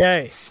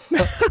 Okay.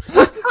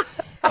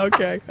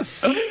 Okay.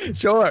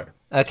 Sure.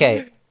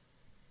 Okay.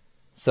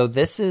 So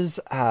this is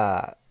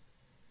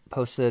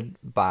posted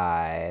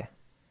by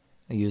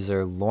a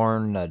user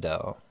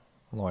Lornado,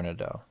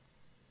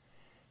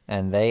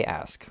 and they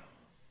ask,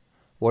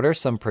 "What are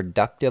some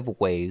productive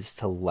ways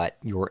to let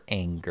your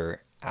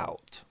anger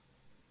out?"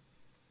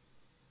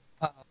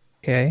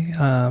 Okay.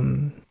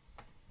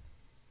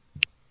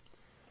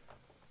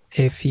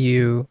 If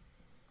you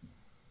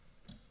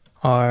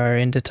are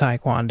into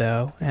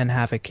Taekwondo and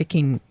have a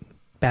kicking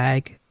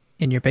bag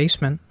in your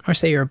basement, or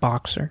say you're a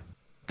boxer,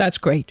 that's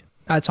great.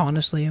 That's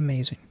honestly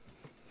amazing.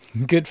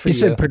 Good for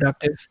It's you. a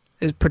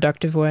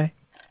productive way.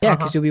 Yeah,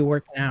 because you'll be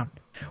working out.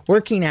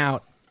 Working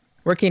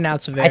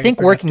out's a very. I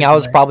think working out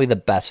is productive way. probably the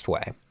best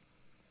way.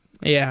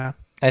 Yeah.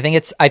 I think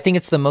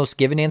it's the most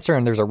given answer,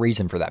 and there's a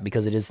reason for that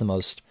because it is the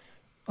most.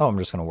 Oh, I'm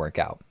just going to work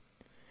out.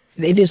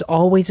 It is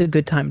always a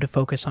good time to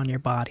focus on your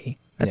body.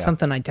 That's Yeah.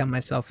 something I tell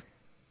myself.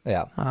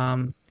 Yeah.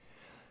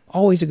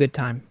 Always a good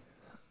time.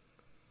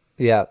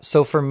 Yeah.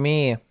 So for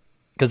me,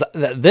 because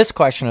this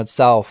question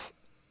itself,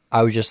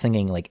 I was just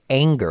thinking like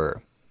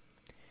anger.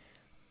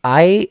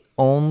 I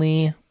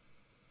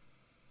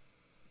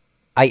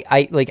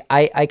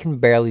can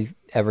barely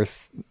ever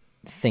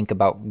think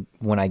about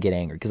when I get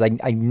angry because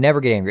I never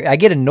get angry. I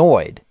get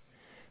annoyed,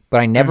 but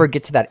I never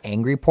get to that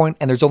angry point.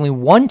 And there's only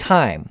one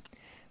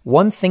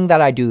thing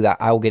that I do that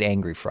I will get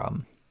angry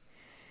from.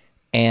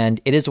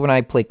 And it is when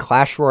I play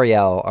Clash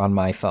Royale on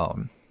my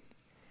phone.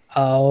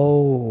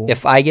 Oh.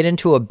 If I get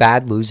into a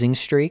bad losing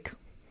streak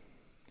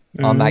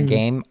on that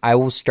game, I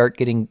will start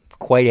getting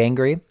quite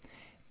angry.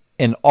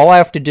 And all I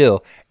have to do,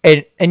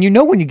 and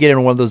when you get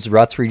in one of those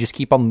ruts where you just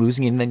keep on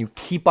losing and then you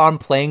keep on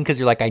playing because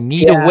you're like, I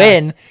need to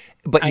win,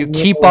 but you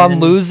keep on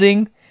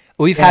losing.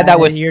 We've had that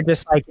with, You're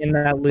just like in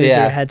that loser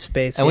Yeah.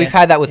 headspace. and we've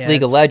had that with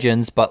League of it's-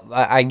 Legends, but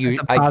It's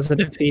a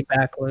positive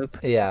feedback loop.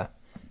 yeah.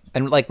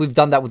 And like we've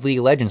done that with League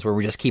of Legends where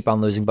we just keep on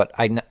losing, but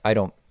I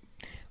don't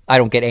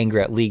get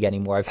angry at League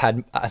anymore. I've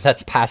had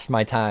that's past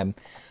my time.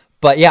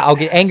 But yeah, I'll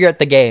get angry at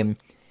the game.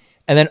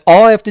 And then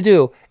all I have to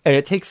do, and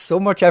it takes so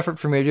much effort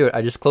for me to do it,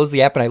 I just close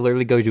the app and I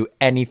literally go do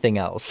anything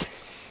else.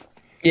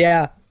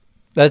 Yeah.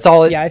 That's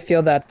all Yeah, I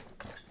feel that.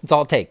 that's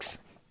all it takes.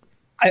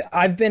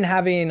 I've been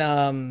having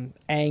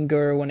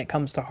anger when it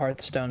comes to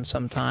Hearthstone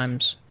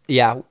sometimes.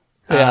 Yeah.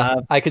 Yeah,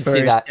 I could see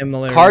for that.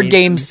 similar Card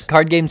reasons.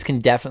 games can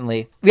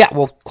definitely. Yeah,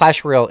 well,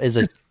 Clash Royale is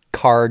a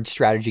card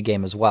strategy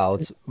game as well.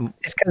 It's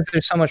It's because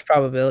there's so much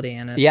probability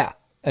in it. yeah.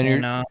 and You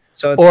you're, know,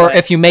 so it's or like,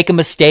 if you make a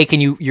mistake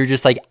and you're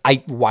just like,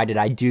 why did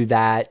I do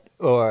that?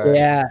 Or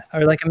yeah,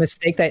 or like a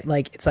mistake that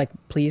like it's like,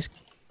 please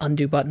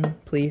undo button,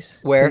 please,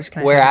 where please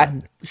can I where have at?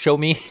 an Show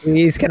me.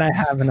 please can I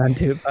have an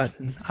undo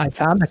button? I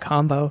found a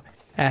combo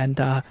and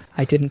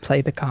I didn't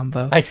play the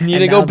combo, I need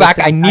and to go now back.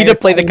 I need to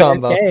play the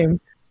combo.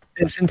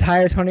 This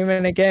entire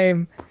 20-minute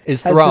game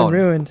Is has been thrown.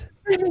 ruined.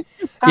 Yeah,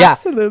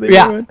 Absolutely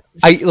yeah. ruined.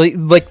 I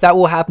like that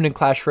will happen in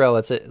Clash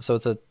Royale. So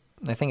it's a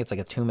I think it's like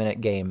a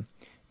 2-minute game,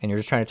 and you're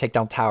just trying to take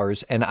down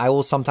towers. And I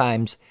will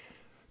sometimes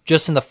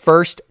just in the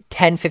first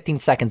 10-15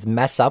 seconds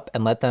mess up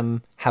and let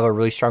them have a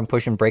really strong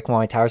push and break one of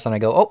my towers. And I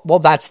go, oh well,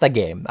 that's the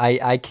game.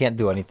 I can't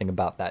do anything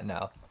about that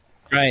now.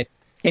 Right.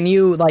 Can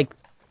you like,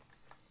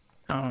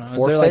 I don't know, is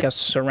there like Forfeit? a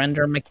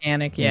surrender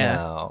mechanic? Yeah.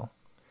 No.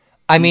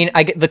 I mean,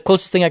 I get the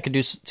closest thing I could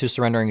do to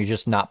surrendering is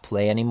just not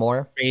play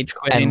anymore Rage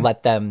quitting. and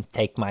let them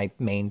take my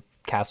main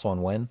castle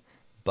and win.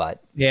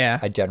 But Yeah.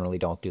 I generally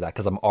don't do that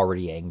because I'm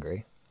already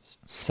angry.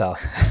 So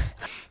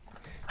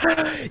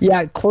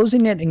Yeah,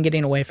 closing it and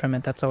getting away from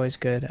it, that's always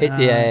good.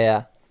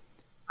 yeah.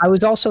 I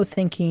was also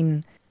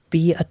thinking,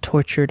 be a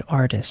tortured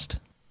artist.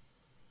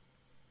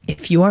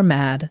 If you are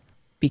mad,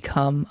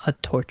 become a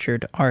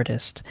tortured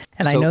artist.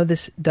 And I So, know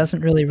this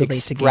doesn't really relate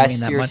to gaming Express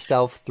that much.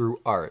 yourself through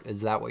art.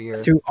 Is that what you're?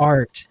 Through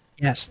art.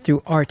 Yes,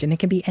 through art. And it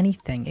can be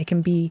anything. It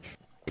can be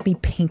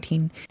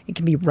painting, it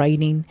can be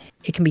writing,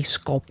 it can be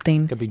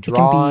sculpting, It could be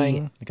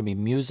drawing. It could be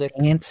music.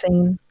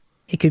 dancing,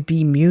 it could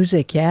be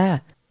music. Yeah,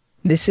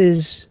 this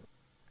is.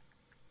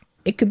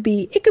 It could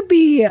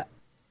be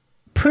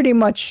pretty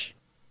much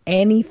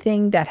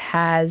anything that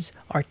has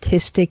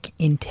artistic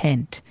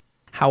intent.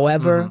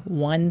 However,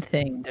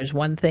 there's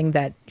one thing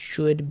that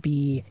should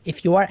be: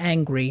 if you are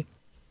angry,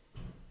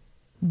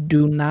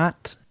 do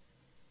not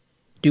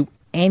do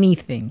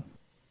anything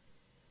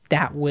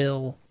that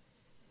will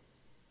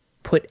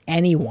put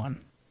anyone,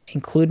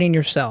 including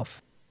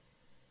yourself,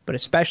 but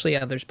especially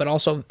others, but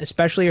also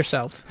especially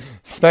yourself,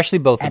 Especially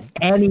both at of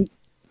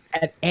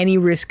any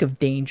risk of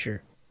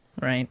danger,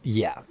 right?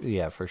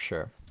 Yeah, for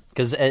sure.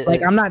 Because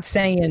Like, I'm not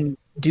saying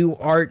do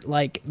art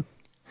like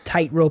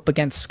tightrope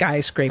against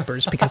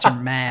skyscrapers because you're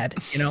mad,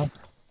 you know?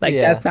 Like,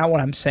 Yeah. that's not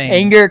what I'm saying.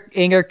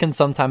 anger can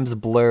sometimes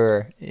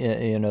blur,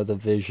 the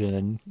vision,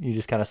 and you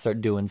just kind of start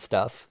doing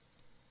stuff.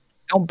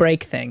 Don't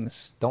break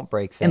things Don't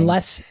break things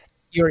unless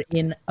you're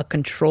in a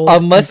controlled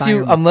unless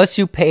environment.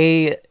 you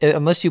pay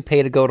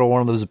to go to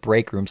one of those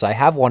break rooms. I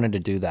have wanted to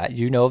do that.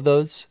 You know of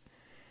those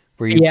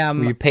where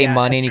where you pay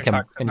money and you Esther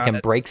talked about can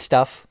it. break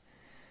stuff.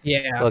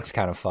 Yeah. It looks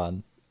kind of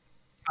fun.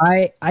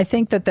 I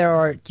think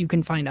that you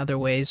can find other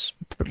ways,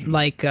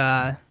 like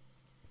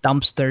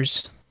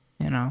dumpsters.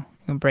 You know,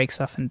 you can break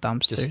stuff in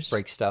dumpsters. Just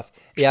break stuff.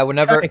 Yeah,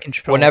 whenever to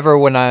control when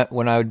I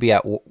would be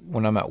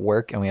when I'm at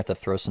work and we have to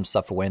throw some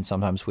stuff away, and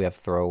sometimes we have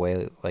to throw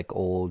away like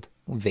old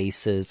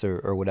vases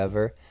or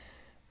whatever,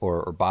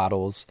 or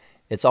bottles.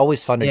 It's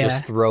always fun to Yeah.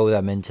 just throw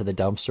them into the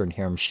dumpster and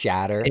hear them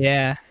shatter.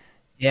 Yeah,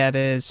 yeah, it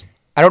is.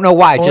 I don't know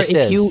why, it Or just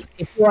is.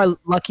 if you are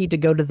lucky to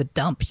go to the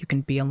dump, you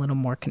can be a little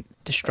more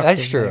destructive.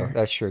 That's true. there.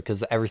 That's true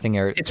because everything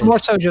there It's is- more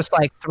so just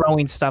like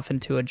throwing stuff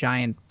into a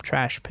giant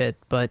trash pit,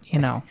 but you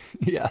know,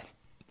 yeah.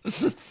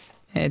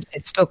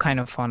 it's still kind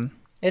of fun.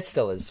 It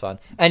still is fun.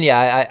 And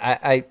yeah,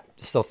 I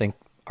still think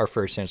our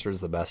first answer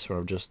is the best one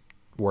of just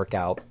work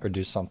out or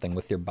do something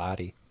with your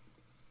body.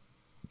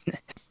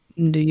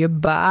 Do your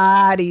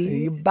body,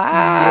 Your Get your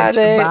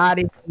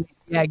body. body,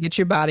 yeah, get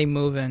your body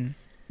moving.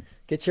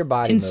 Get your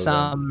body In moving.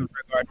 some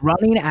regard,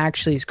 running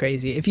actually is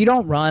crazy. If you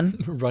don't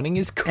run, Running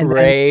is And then-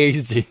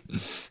 crazy.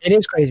 it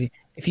is crazy.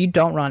 If you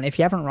don't run, if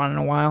you haven't run in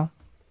a while,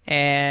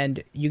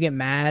 and you get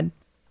mad,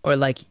 or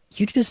like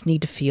you just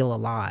need to feel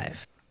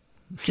alive,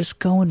 just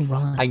go and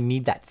run. I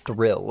need that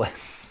thrill.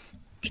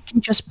 It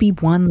can just be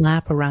one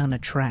lap around a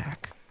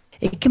track.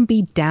 It can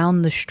be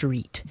down the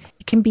street.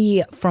 It can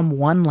be from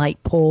one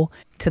light pole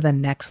to the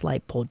next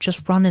light pole.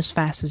 Just run as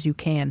fast as you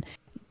can,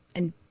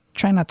 and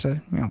try not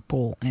to,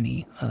 pull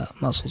any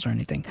muscles or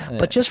anything.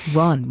 But just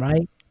run,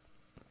 right?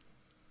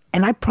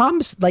 And I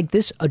promise, like,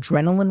 this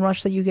adrenaline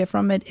rush that you get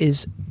from it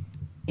is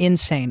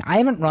insane. I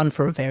haven't run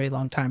for a very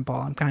long time,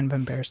 Paul. I'm kind of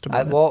embarrassed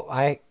about it. Well,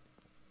 I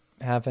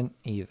haven't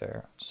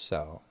either.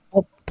 So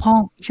Well,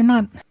 Paul, you're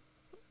not.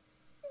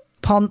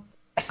 Paul,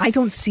 I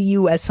don't see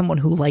you as someone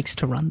who likes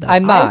to run, though.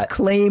 I'm not. I've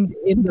claimed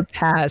in the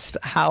past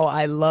how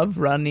I love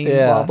running,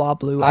 Yeah. blah, blah,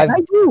 blue. I've- And I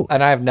do.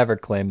 and I've never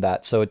claimed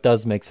that, so it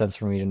does make sense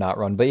for me to not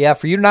run. But yeah,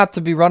 for you not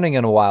to be running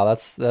in a while,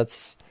 that's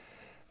It's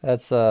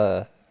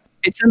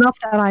enough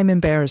that I'm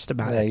embarrassed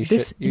about Yeah, it. you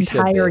This should- you should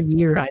entire be.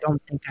 year, I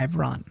don't think I've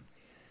run.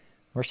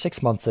 we're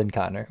 6 months in,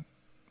 Connor.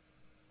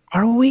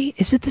 Are we?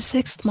 Is it the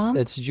 6th month?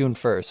 It's June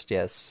 1st,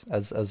 yes,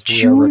 as we are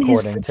June is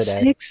recording the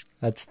today. 6th?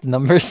 That's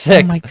number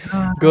 6. Oh my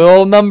God. Good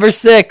old number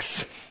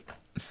 6.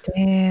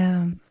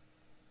 Damn.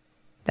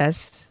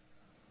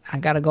 I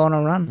gotta go on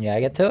a run. Yeah,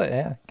 get to it.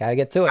 Yeah, gotta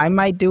get to it. I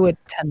might do it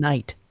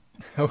tonight.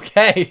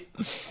 Okay.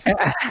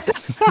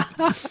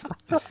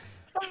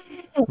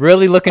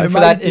 Really looking I for might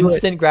that do it.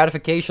 instant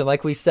gratification,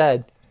 like we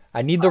said.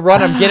 I need the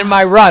run. I'm getting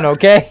my run.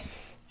 Okay.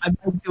 I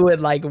might do it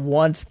like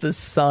once the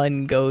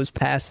sun goes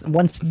past,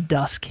 once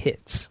dusk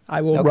hits.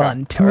 I will Okay,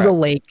 run to alright. the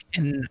lake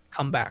and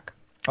come back.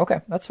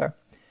 Okay, that's fair.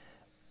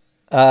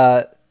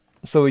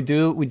 So we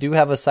do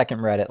have a second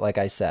Reddit, like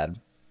I said,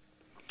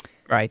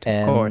 Right, of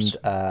and course.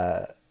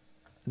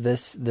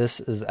 this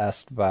is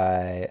asked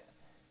by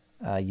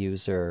a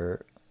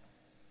user.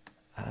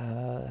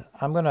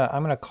 I'm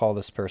gonna call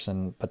this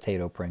person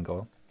Potato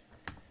Pringle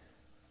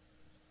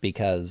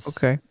because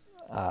Okay.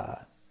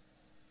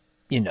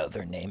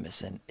 their name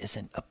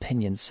isn't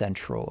Opinion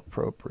Central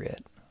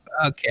appropriate.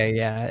 Okay,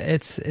 yeah.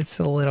 It's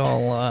a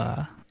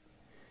little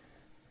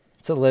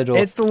It's a little.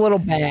 it's a little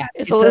bad.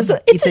 It's just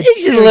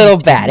a little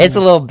bad. It's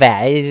a little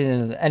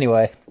bad.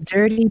 Anyway,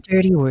 dirty,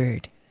 dirty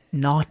word.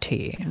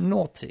 Naughty.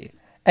 naughty.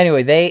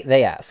 Anyway,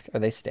 they ask or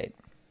they state,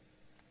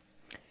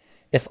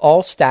 if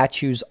all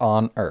statues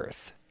on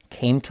Earth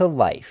came to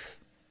life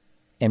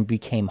and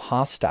became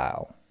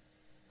hostile,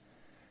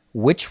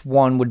 which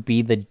one would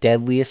be the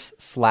deadliest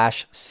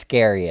 /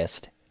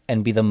 scariest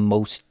and be the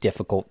most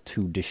difficult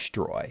to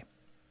destroy?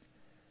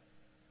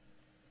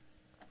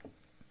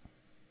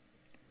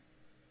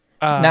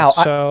 Now,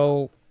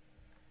 So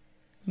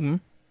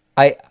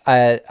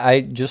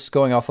I just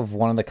going off of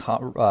one of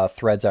the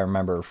threads I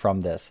remember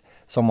from this.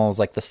 Someone was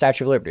like, the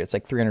Statue of Liberty. It's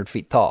like 300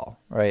 feet tall,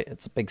 right?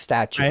 It's a big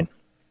statue. right,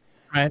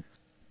 right.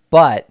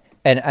 But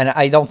and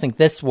I don't think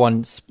this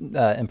one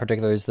in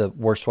particular is the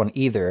worst one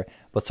either.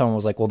 But someone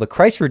was like, well, the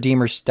Christ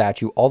Redeemer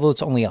statue, although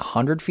it's only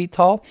 100 feet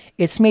tall,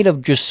 it's made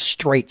of just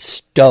straight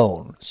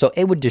stone, so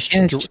it would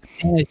destroy.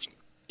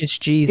 It's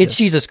Jesus. It's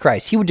Jesus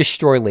Christ. He would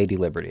destroy Lady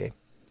Liberty.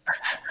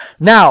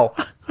 Now,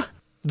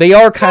 they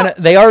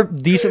are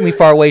decently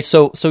far away.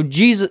 So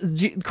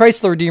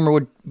Christ the Redeemer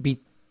would be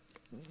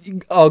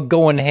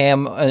going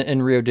ham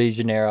in Rio de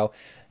Janeiro,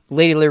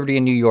 Lady Liberty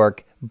in New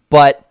York.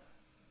 But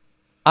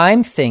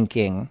I'm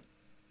thinking.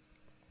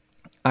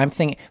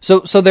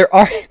 So there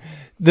are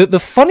the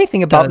funny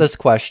thing about this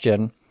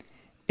question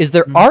is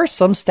there are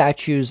some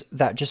statues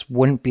that just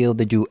wouldn't be able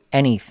to do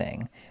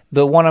anything.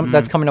 The one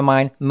that's coming to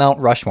mind, Mount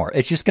Rushmore.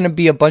 It's just going to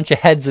be a bunch of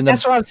heads in.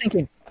 That's what I was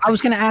thinking. I was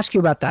going to ask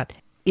you about that.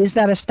 Is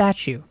that a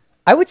statue?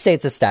 I would say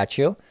it's a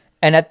statue,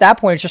 and at that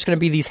point, it's just going to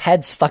be these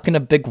heads stuck in a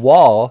big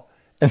wall,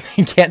 and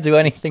they can't do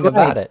anything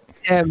about it.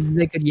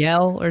 They could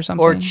yell or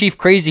something. Or Chief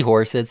Crazy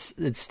Horse. It's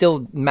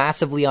still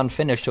massively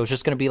unfinished, so it's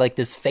just going to be like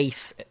this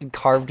face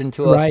carved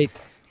into a.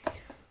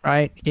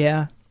 Right.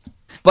 Yeah.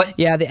 But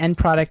yeah, the end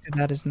product of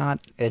that is not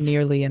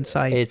nearly in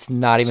sight. It's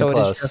not even so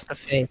close. It is just a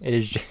face. It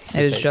is just.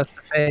 It is just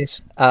a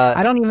face.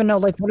 I don't even know.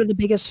 Like, what are the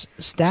biggest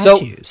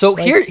statues? So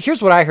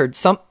here's what I heard.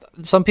 Some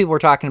people were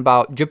talking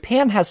about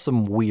Japan has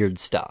some weird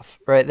stuff,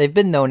 right? They've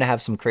been known to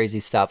have some crazy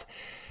stuff.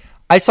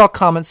 I saw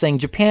comments saying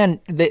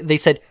Japan. They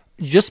said,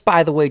 just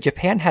by the way,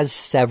 Japan has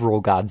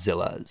several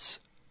Godzillas.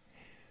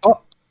 Oh,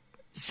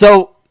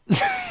 so.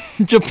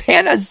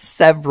 Japan has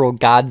several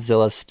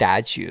Godzilla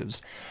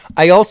statues.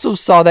 I also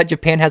saw that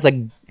Japan has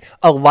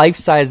a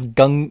life-size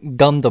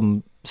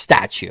Gundam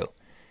statue.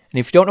 And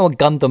if you don't know what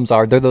Gundams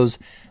are, they're those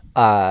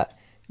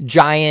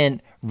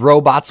giant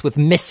robots with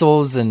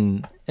missiles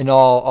and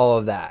all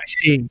of that. I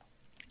see.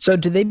 So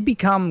do they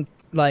become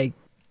like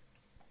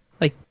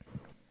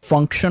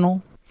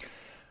functional?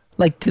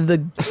 Like, do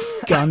the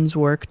guns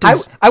work?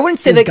 I wouldn't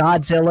say that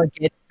Godzilla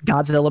get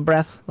Godzilla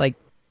breath? Like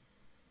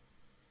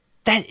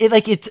that.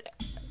 It's.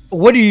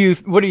 What do you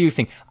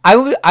think?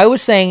 I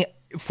was saying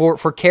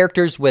for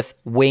characters with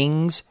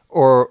wings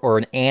or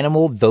an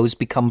animal, those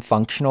become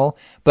functional.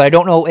 But I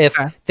don't know if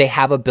they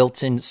have a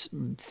built-in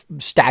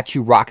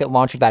statue rocket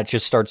launcher that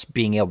just starts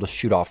being able to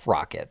shoot off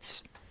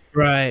rockets.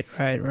 Right.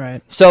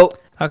 So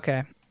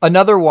okay,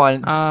 another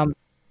one.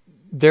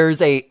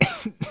 There's a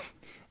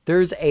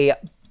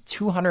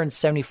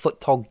 270-foot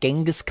tall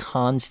Genghis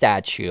Khan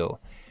statue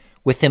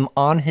with him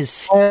on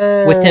his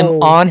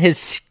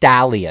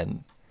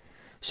stallion.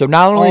 So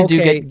not only do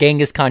you get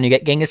Genghis Khan, you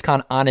get Genghis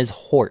Khan on his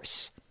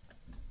horse.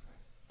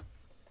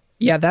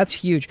 Yeah, that's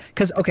huge.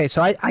 Because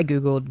so I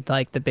googled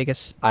like the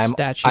biggest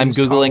statues. I'm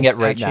googling it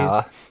right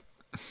now.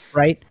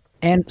 Right,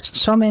 and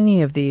so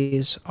many of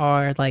these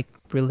are like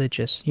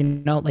religious.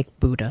 Like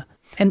Buddha.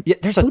 And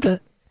there's Buddha.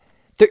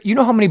 You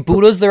know how many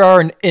Buddhas there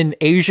are in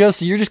Asia?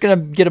 So you're just gonna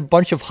get a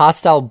bunch of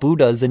hostile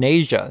Buddhas in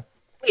Asia.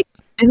 Wait,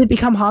 did they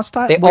become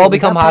hostile? They all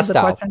become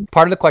hostile.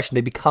 Part of the question,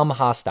 they become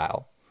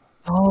hostile.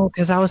 Oh,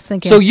 because I was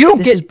thinking. So you don't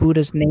this get is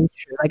Buddha's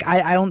nature. Like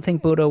I don't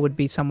think Buddha would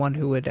be someone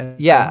who would.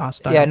 Be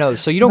hostile. Yeah, no.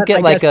 So you don't get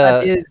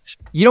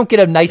you don't get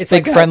a nice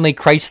big friendly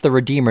Christ the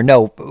Redeemer.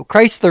 No,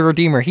 Christ the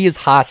Redeemer, he is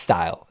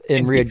hostile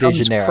in Rio de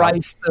Janeiro.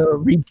 Christ the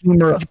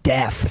Redeemer of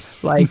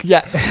death. Like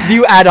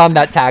you add on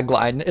that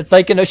tagline. It's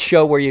like in a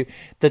show where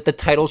the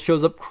title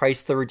shows up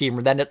Christ the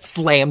Redeemer, then it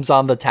slams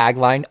on the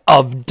tagline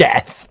of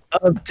death.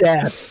 Of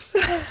death.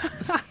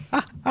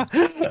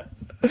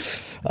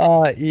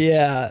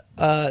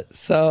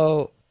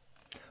 So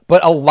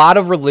but a lot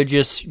of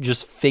religious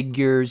just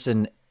figures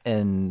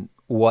and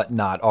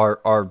whatnot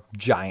are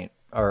giant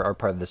are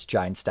part of this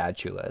giant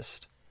statue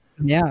list.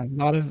 Yeah,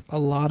 a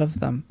lot of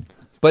them.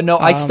 But no,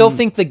 I still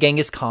think the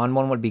Genghis Khan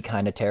one would be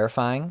kind of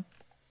terrifying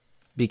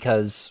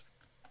because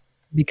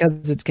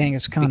it's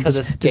Genghis Khan.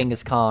 it's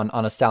Genghis Khan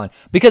on a stallion.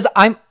 Because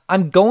I'm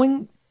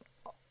going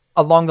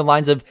along the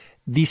lines of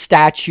these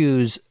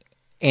statues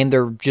and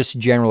their just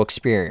general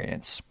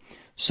experience.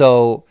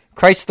 So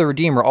Christ the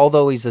Redeemer,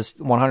 although he's this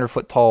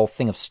 100-foot tall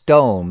thing of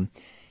stone,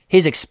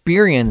 his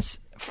experience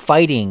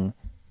fighting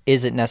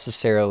isn't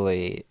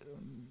necessarily,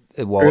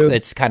 well, True.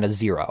 it's kind of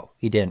zero.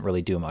 He didn't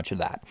really do much of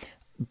that.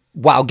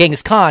 Wow,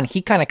 Genghis Khan,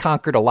 he kind of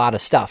conquered a lot of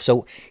stuff.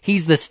 So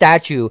he's the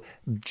statue,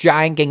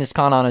 giant Genghis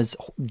Khan on his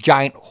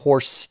giant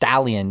horse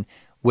stallion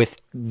with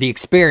the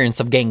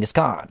experience of Genghis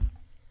Khan.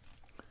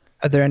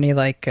 Are there any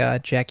like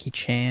Jackie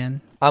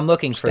Chan I'm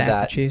looking for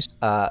statues?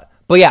 that.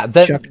 But yeah,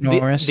 Chuck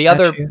Norris the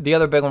other statue? the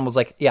other big one was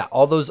like, yeah,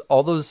 all those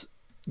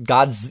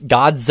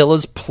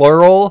Godzillas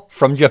plural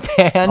from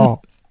Japan.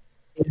 Oh,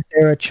 is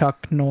there a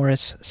Chuck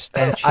Norris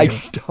statue?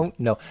 I don't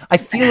know. I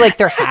feel like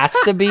there has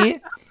to be.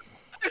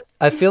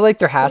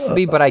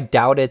 But I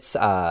doubt it's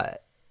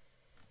that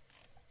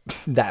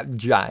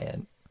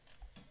giant.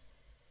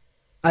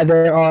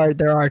 There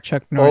are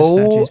Chuck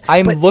Norris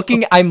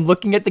statues. I'm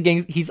looking at the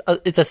game.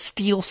 It's a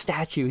steel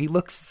statue. He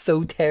looks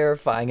so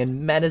terrifying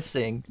and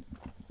menacing.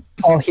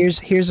 Oh, here's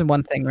the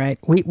one thing, right?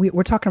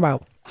 We're talking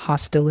about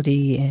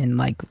hostility and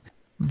like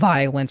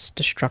violence,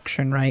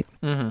 destruction, right?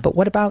 Mm-hmm. But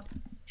what about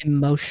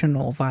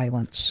emotional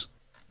violence?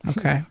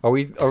 Okay. Are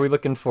we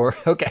looking for?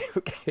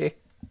 Okay.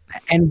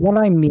 And what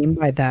I mean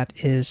by that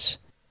is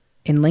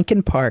in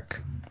Lincoln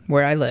Park,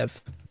 where I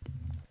live,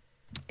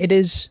 it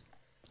is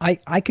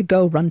I could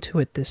go run to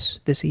it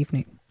this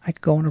evening. I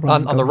could go on a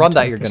run. On the run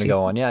that you're going to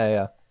go on.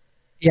 Yeah.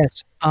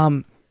 Yes.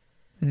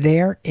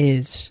 There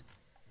is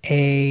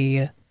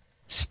a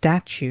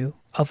statue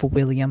of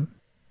William,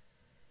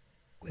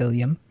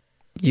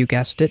 you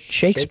guessed it,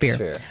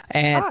 Shakespeare.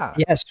 And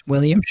yes,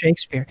 William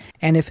Shakespeare.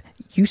 And if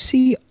you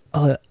see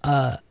a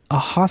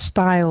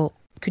hostile,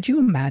 could you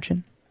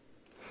imagine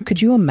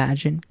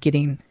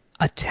getting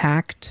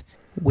attacked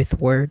with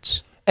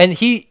words? And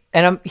he's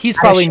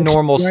probably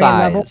normal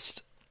Shakespearean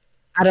sized.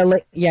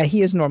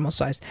 He is normal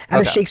sized at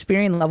a Okay.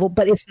 Shakespearean level,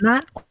 but it's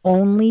not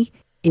only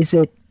is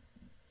it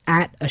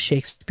at a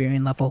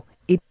Shakespearean level,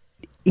 it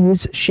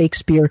is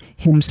Shakespeare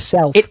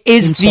himself. It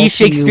is the insulting you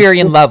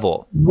Shakespearean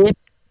level.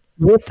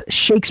 with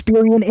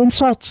Shakespearean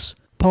insults,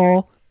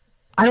 Paul.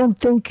 I don't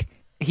think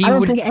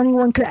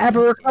anyone could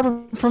ever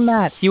recover from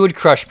that. He would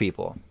crush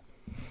people.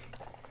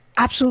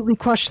 Absolutely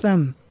crush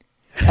them.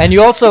 And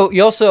you also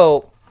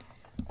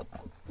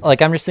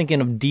like, I'm just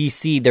thinking of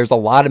DC. There's a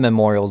lot of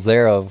memorials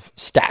there of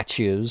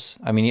statues.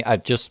 I mean,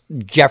 just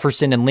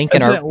Jefferson and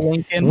Lincoln Isn't are it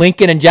Lincoln?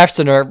 Lincoln and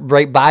Jefferson are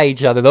right by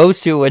each other.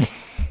 Those two would,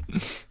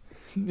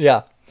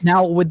 yeah.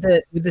 Now, would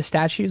the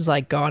statues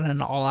like go on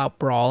an all-out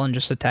brawl and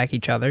just attack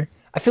each other?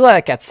 I feel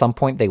like at some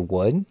point they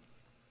would,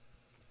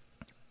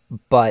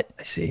 but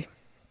I see.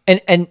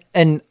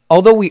 and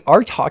although we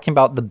are talking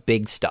about the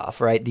big stuff,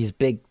 right? These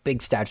big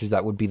statues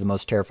that would be the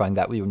most terrifying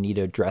that we would need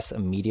to address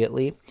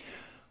immediately.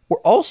 We're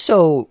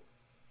also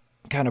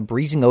kind of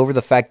breezing over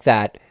the fact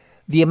that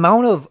the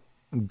amount of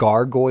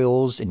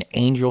gargoyles and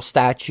angel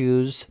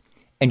statues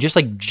and just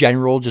like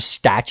general just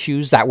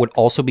statues that would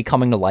also be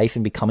coming to life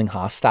and becoming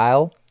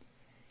hostile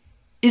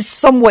is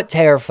somewhat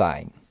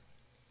terrifying.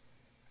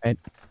 Right.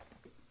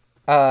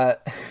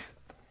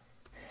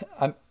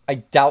 I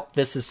doubt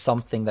this is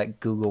something that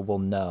Google will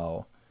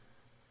know.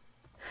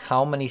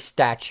 How many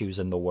statues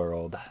in the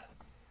world?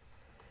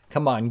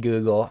 Come on,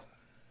 Google.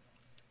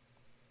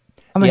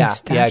 How many Yeah,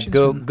 statues?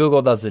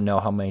 Google doesn't know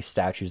how many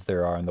statues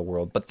there are in the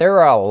world, but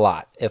there are a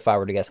lot, if I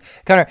were to guess.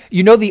 Connor,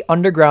 you know the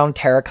underground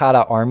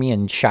terracotta army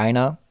in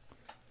China?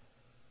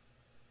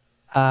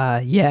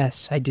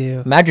 Yes, I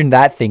do. Imagine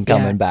that thing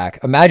coming Yeah. back.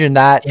 Imagine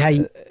that. Yeah,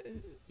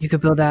 you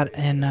could build that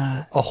in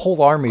A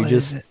whole army what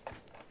just... is it?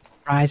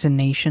 Rise of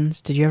Nations.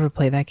 Did you ever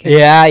play that game?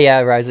 Yeah,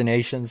 Rise of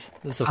Nations.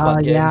 This is a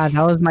fun game. Yeah,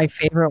 that was my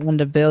favorite one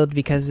to build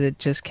because it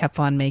just kept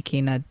on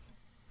making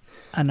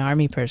an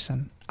army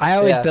person. I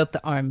always Yeah. built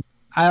the army.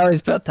 I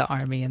always built the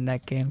army in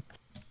that game.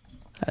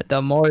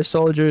 The more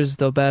soldiers,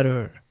 the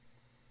better.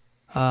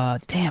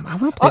 Damn, I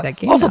want to play that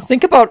game. Also, now.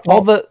 think about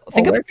all the...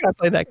 Where can I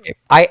play that game?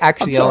 I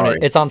actually I'm own sorry.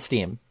 it. It's on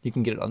Steam. You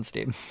can get it on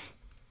Steam.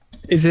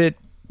 Is it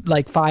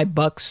like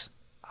 $5?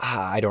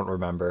 I don't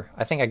remember.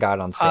 I think I got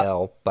it on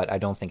sale, but I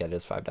don't think it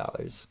is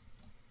 $5.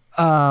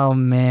 Oh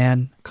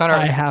man, Connor,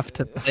 I have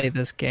to play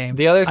this game.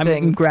 The other I'm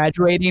thing-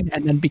 graduating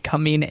and then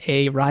becoming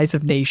a Rise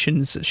of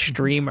Nations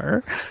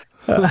streamer.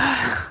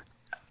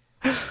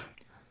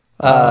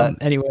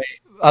 Anyway,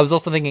 I was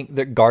also thinking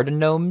that garden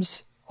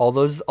gnomes, all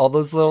those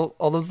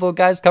little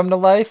guys come to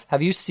life.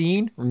 Have you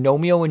seen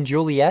Romeo and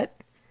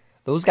Juliet?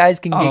 Those guys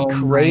can Oh get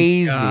my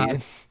crazy.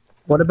 God.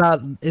 What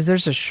about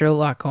there's a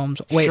Sherlock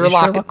Holmes? Wait,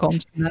 Sherlock- is Sherlock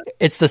Holmes in that?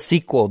 It's the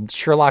sequel,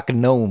 Sherlock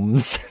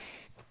Gnomes.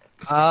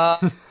 Yeah,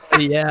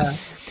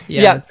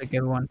 Yeah. that's a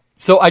good one.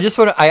 So I just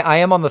want to, I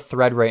am on the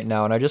thread right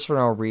now, and I just want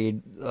to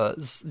read,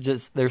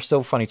 just, they're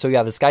so funny. So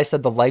yeah, this guy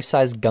said the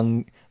life-size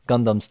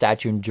Gundam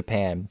statue in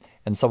Japan?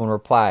 And someone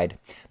replied,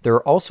 there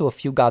are also a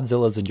few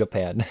Godzillas in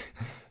Japan.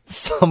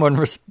 Someone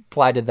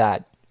replied to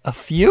that, a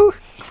few?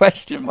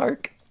 Question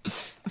mark.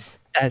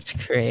 That's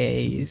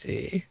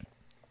crazy.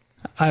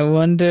 I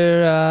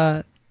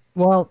wonder.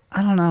 Well,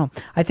 I don't know.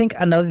 I think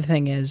another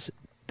thing is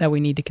that we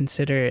need to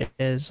consider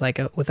is like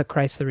with a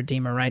Christ the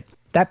Redeemer, right?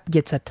 That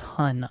gets a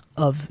ton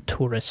of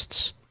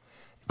tourists.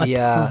 A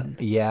ton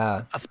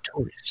Yeah. of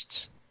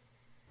tourists.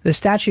 The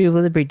Statue of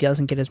Liberty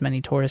doesn't get as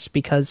many tourists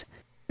because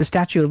the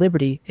Statue of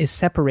Liberty is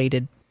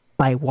separated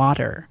by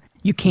water.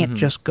 You can't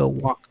just go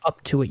walk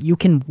up to it. You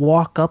can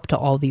walk up to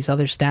all these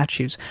other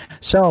statues.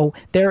 So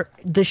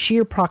the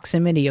sheer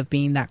proximity of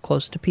being that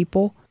close to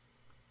people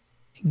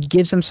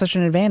gives them such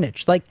an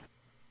advantage. Like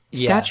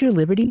Statue of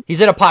Liberty, he's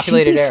in a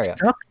populated she'd be area.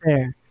 stuck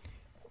there.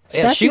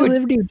 Yeah, Statue of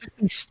Liberty would just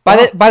be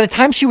stuck. By the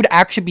time she would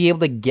actually be able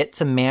to get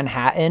to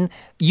Manhattan,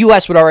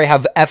 U.S. would already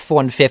have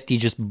F-150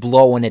 just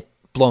blown it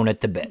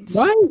to bits.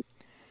 Right.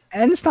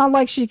 And it's not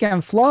like she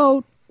can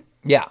float.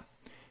 Yeah.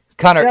 You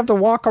Connor, have to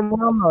walk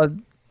around the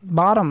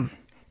bottom.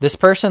 this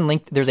person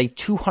linked, there's a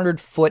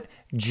 200-foot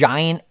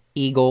giant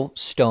eagle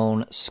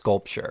stone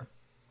sculpture.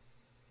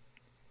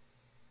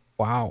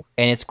 Wow.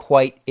 And it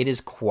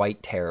is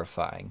quite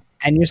terrifying.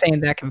 And you're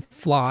saying that can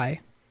fly.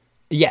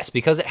 Yes,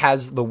 because it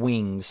has the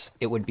wings,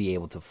 it would be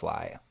able to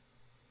fly.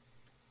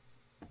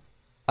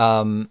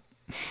 Dang,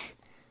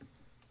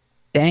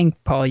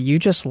 Paul, you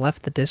just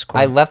left the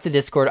Discord. I left the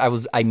Discord. I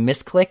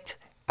misclicked.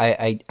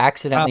 I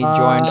accidentally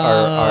joined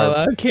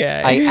our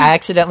okay. I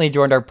accidentally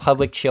joined our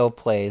public chill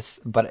place,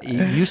 but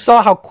you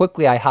saw how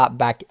quickly I hopped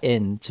back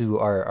into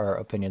our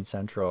Opinion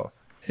Central.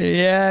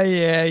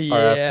 Yeah.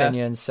 Our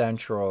Opinion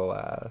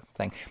Central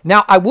thing.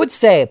 Now, I would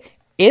say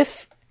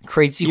if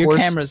Crazy Your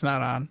Horse, camera's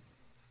not on.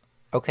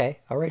 okay,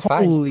 all right,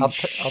 fine. Holy I'll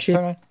shit.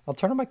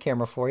 turn on my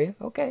camera for you.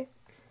 Okay.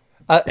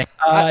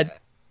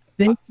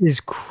 This is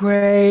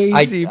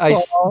crazy,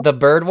 Paul. The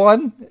bird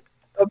one.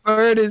 The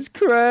bird is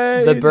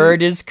crazy. The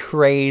bird is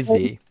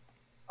crazy.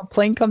 A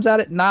plane comes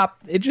out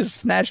it just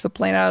snatched the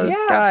plane out of the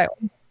Yeah. sky.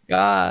 Oh,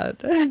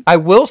 God. I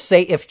will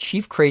say, if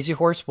Chief Crazy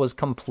Horse was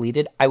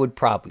completed, I would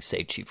probably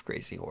say Chief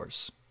Crazy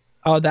Horse.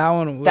 Oh, that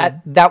one.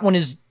 That one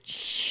is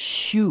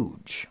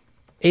huge.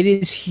 It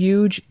is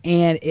huge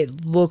and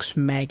it looks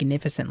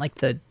magnificent. Like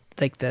the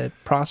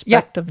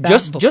prospect of that.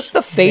 Just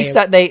the face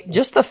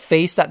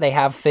that they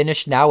have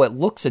finished now, it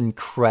looks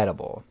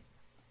incredible.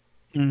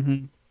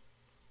 Mm-hmm.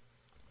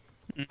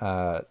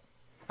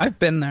 I've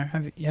been there.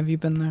 Have you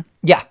been there?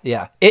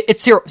 Yeah.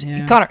 It's here,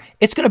 Yeah. Connor.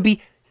 It's gonna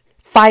be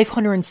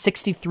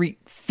 563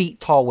 feet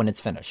tall when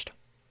it's finished.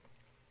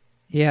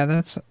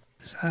 Yeah,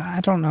 I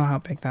don't know how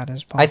big that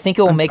is, Paul. I think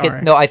it will I'm make sorry.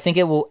 it. No, I think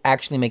it will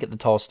actually make it the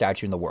tallest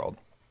statue in the world.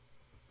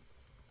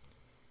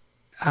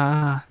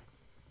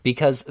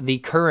 Because the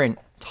current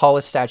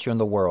tallest statue in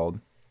the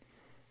world.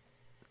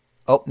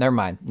 Oh, never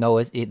mind.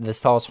 No, this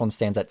tallest one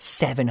stands at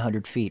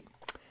 700 feet.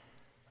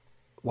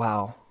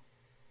 Wow.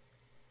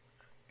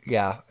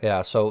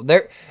 Yeah. So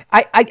there,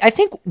 I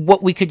think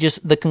what we could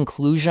the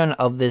conclusion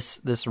of this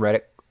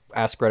Reddit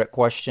Ask Reddit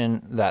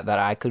question that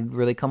I could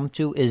really come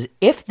to is,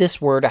 if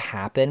this were to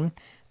happen,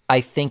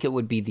 I think it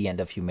would be the end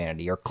of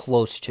humanity, or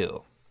close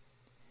to.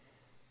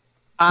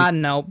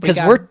 No, Because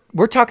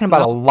we're talking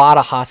about a lot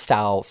of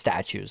hostile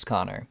statues,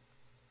 Connor.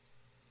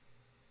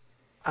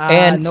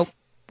 And nope.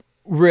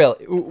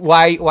 Really,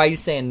 why are you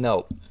saying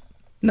no?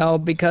 No,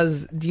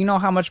 because do you know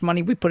how much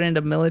money we put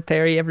into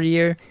military every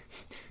year?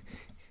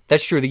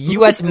 That's true. The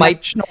U.S.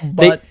 might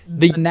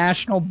the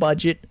national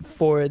budget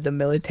for the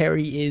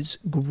military is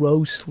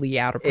grossly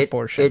out of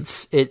proportion.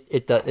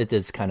 It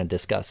is kind of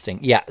disgusting.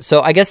 Yeah.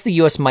 So I guess the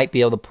U.S. might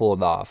be able to pull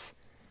it off.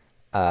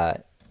 Now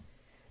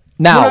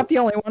we're not the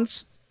only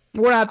ones.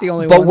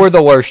 But we're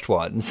the worst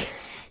ones.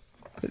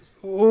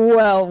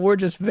 Well, we're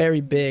just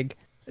very big.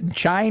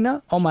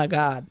 China, oh my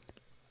God.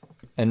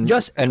 And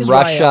Israel,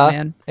 Russia,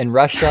 man. and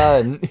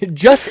Russia, and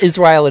just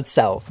Israel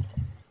itself.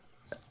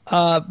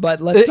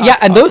 But let's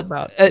not and talk those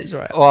about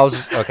Israel. Well, I was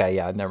just, okay.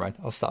 Yeah, never mind.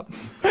 I'll stop.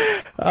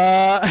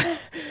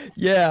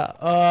 Yeah.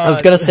 I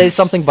was gonna say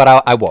something, but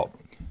I won't.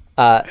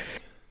 But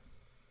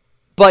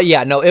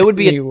yeah, no, it would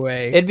be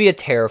it'd be a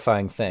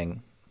terrifying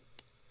thing.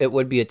 It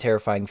would be a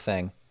terrifying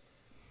thing.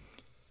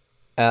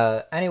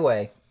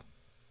 Anyway,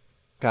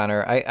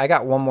 Connor, I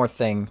got one more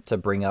thing to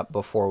bring up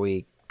before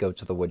we go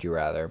to the Would You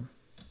Rather.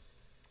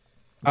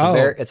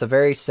 It's a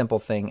very simple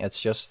thing. It's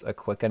just a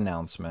quick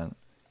announcement.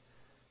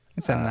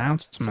 It's an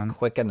announcement. It's a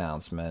quick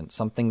announcement.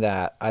 Something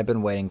that I've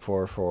been waiting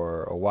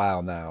for a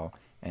while now,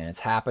 and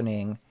it's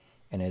happening,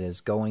 and it is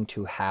going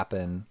to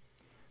happen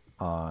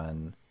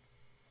on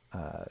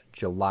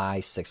July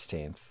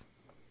 16th.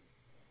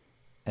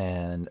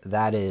 And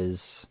that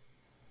is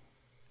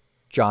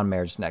John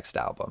Mayer's next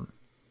album.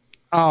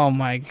 Oh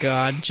my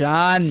God,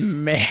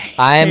 John Mayer!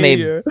 I am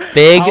a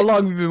big. How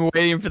long have you been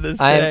waiting for this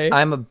day?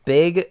 I'm a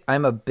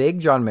big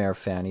John Mayer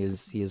fan. He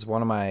is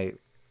one of my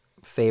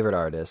favorite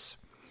artists,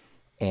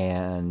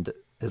 and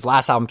his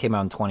last album came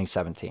out in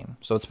 2017,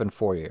 so it's been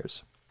 4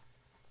 years.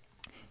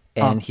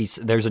 and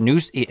there's a new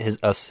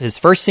his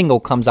first single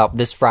comes out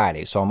this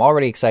Friday, so I'm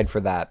already excited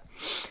for that.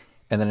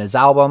 And then his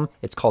album,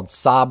 it's called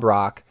Sob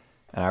Rock,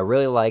 and I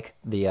really like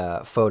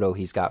the photo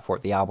he's got for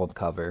it, the album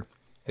cover.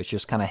 It's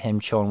just kind of him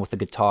chilling with the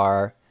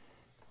guitar.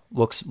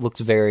 Looks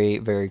very,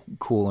 very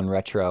cool and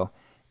retro,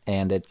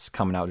 and it's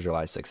coming out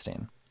July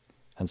 16th.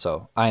 And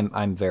so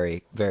I'm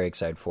very, very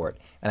excited for it.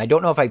 And I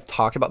don't know if I've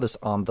talked about this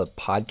on the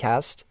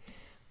podcast,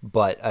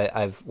 but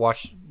I've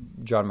watched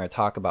John Mayer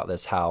talk about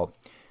this, how,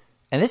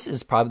 and this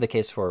is probably the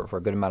case for a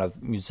good amount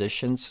of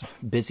musicians,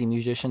 busy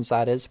musicians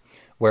that is,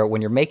 where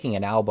when you're making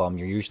an album,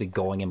 you're usually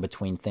going in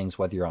between things,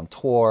 whether you're on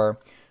tour,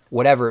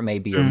 whatever it may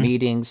be, or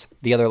meetings.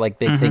 The other like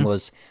big thing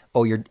was,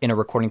 oh, you're in a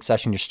recording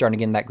session, you're starting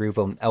to get in that groove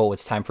of, oh,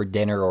 it's time for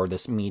dinner or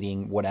this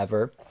meeting,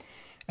 whatever.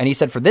 And he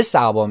said for this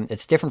album,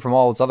 it's different from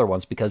all his other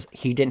ones because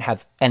he didn't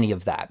have any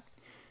of that.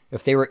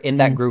 If they were in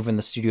that groove in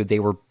the studio, they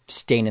were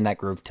staying in that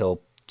groove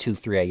till 2,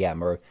 3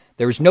 a.m. or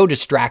there was no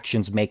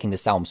distractions making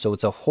this album. So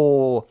it's a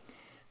whole,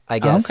 I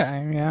guess,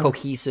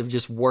 cohesive,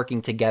 just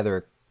working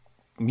together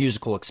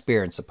musical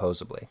experience,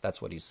 supposedly.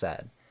 That's what he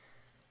said.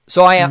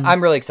 So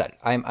I'm really excited.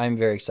 I'm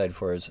very excited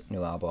for his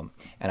new album.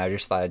 And I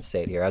just thought I'd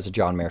say it here. As a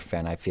John Mayer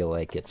fan, I feel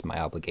like it's my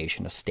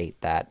obligation to state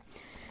that.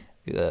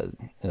 It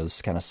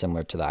was kind of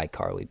similar to the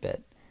iCarly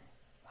bit.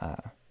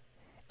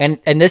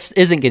 And this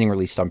isn't getting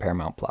released on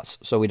Paramount Plus,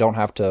 so we don't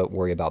have to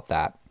worry about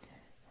that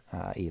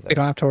either. We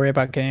don't have to worry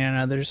about getting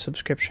another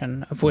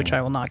subscription, of which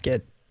I will not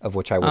get. Of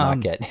which I will not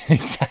get.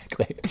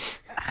 Exactly.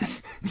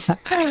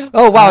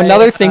 Oh, wow,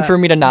 another thing for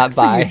me to not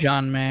buy. Good for you,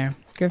 John Mayer.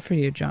 Good for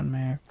you, John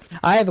Mayer.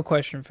 I have a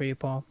question for you,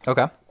 Paul.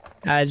 Okay.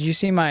 Did you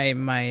see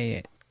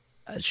my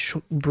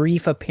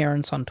brief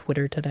appearance on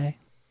Twitter today?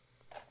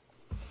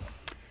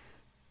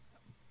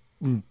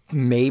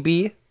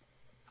 Maybe.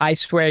 I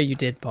swear you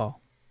did, Paul.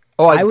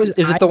 Oh,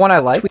 is it the one I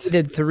liked?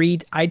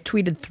 I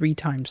tweeted 3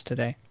 times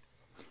today.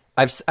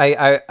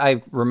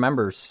 I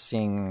remember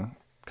seeing,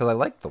 because I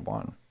liked the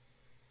one.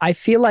 I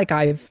feel like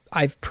I've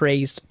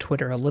praised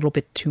Twitter a little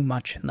bit too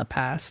much in the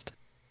past,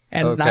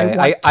 and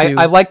okay.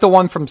 I like the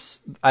one from.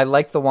 I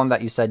like the one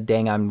that you said.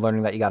 Dang, I'm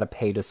learning that you got to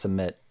pay to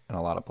submit in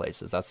a lot of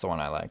places. That's the one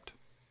I liked.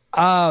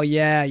 Oh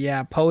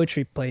yeah,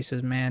 poetry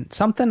places, man.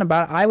 Something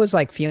about I was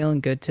like feeling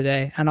good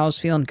today, and I was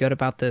feeling good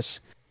about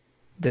this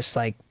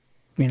like,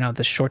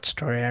 this short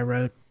story I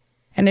wrote,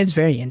 and it's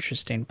very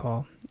interesting,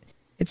 Paul.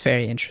 It's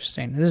very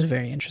interesting. This is a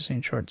very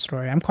interesting short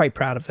story. I'm quite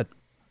proud of it.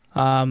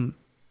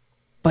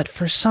 But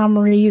for some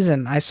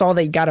reason, I saw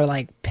they got to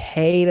like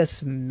pay to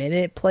submit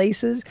it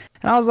places,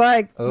 and I was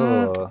like,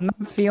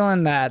 not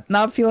feeling that.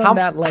 Not feeling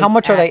that. Like, how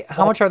much are they?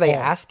 How much are they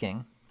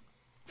asking?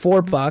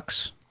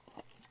 $4.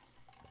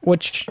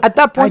 Which at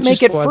that point,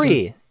 make it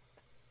free.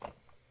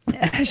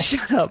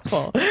 Shut up,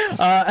 Paul.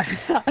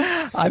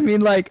 I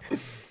mean, like,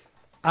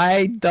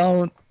 I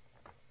don't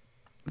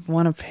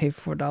want to pay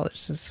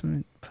 $4 to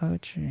submit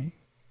poetry.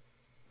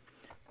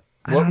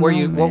 What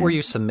were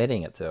you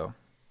submitting it to?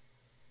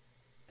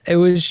 It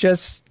was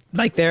just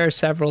like there are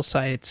several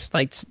sites,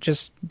 like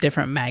just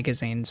different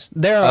magazines.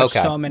 There are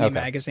so many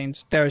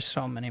magazines. There are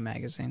so many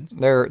magazines.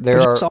 There are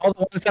just all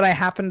the ones that I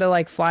happened to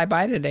like fly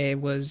by today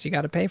was you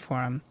got to pay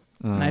for them,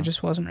 and I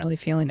just wasn't really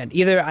feeling it.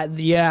 Either I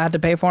had to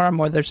pay for them,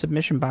 or their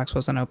submission box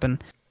wasn't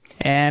open,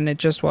 and it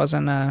just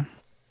wasn't.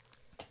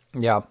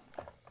 Yeah.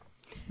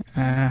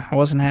 I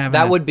wasn't having.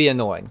 That it. would be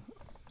annoying,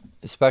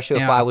 especially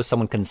if I was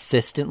someone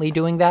consistently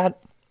doing that.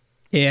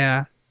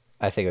 Yeah.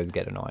 I think it would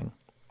get annoying.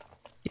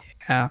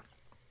 Yeah.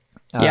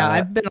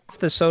 I've been off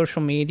the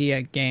social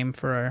media game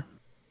for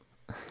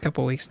a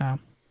couple weeks now.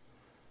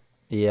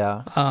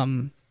 Yeah.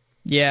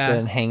 Yeah. Just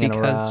been hanging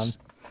around.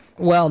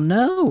 Well,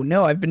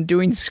 no, I've been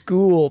doing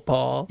school,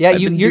 Paul. Yeah,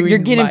 you're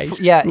getting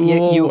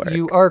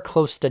you are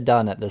close to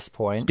done at this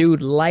point.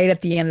 Dude, light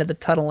at the end of the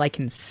tunnel, I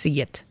can see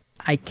it.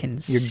 You're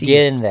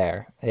getting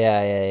there.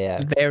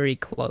 Yeah. Very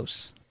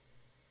close.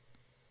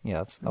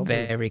 Yeah,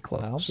 very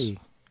close. That'll be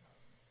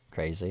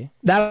crazy.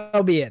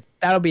 That'll be it.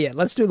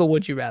 Let's do the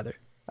would you rather.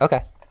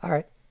 Okay. All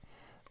right.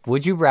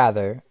 Would you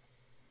rather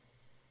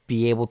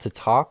be able to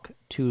talk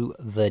to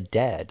the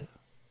dead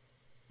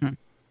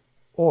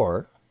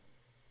or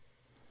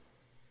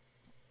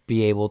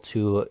be able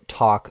to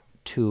talk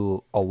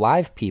to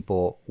alive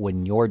people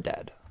when you're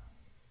dead?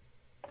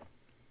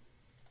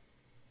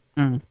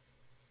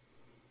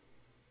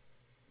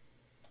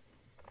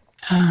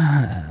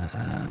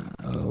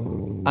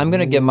 I'm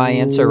gonna give my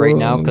answer right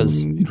now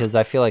because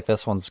I feel like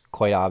this one's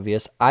quite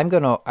obvious. I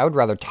would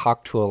rather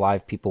talk to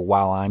alive people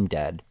while I'm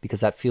dead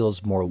because that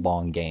feels more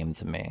long game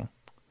to me.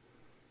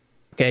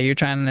 Okay, you're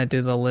trying to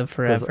do the live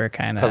forever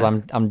kind of.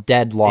 Because I'm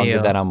dead longer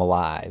than I'm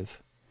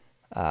alive.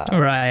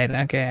 Right.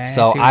 Okay.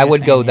 So I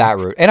would go that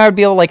route, and I would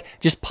be able to like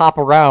just pop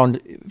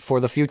around for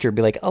the future,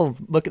 be like, oh,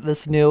 look at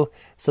this new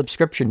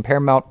subscription,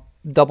 Paramount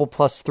Double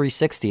Plus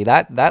 360.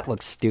 That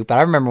looks stupid.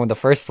 I remember when the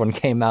first one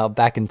came out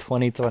back in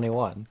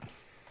 2021.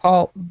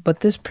 Oh,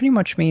 but this pretty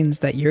much means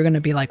that you're going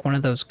to be like one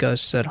of those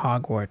ghosts at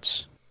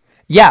Hogwarts.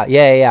 Yeah.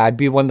 I'd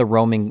be one of the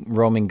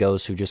roaming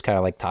ghosts who just kind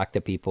of like talk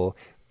to people.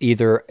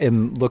 either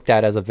am looked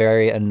at as a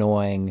very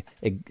annoying,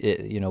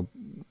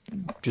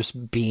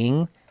 just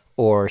being,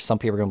 or some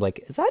people are gonna be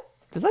like, is that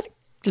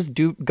just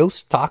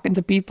ghosts talking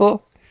to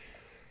people?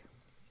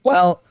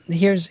 Well,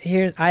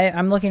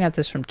 I'm looking at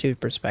this from two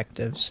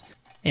perspectives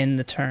in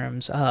the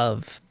terms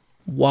of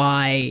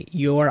why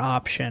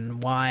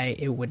why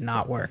it would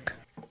not work.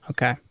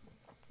 Okay.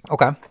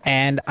 Okay.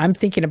 And I'm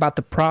thinking about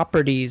the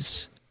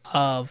properties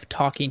of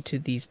talking to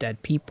these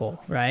dead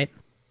people, right?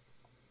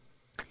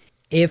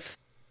 If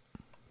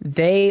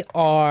they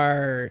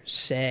are,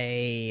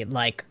 say,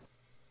 like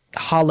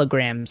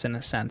holograms in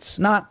a sense,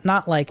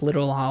 not like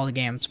literal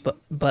holograms,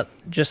 but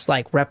just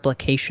like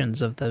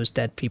replications of those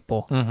dead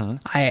people. Mm-hmm.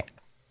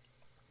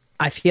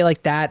 I feel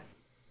like that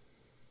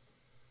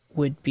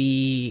would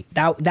be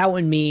that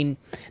would mean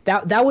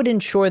that would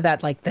ensure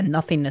that like the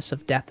nothingness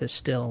of death is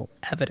still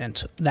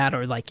evident, that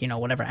or like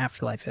whatever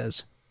afterlife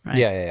is, right?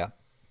 Yeah.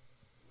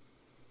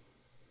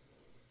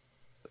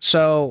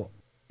 So,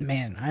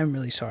 man, I'm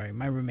really sorry.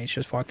 My roommates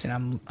just walked in.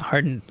 I'm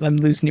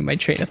losing my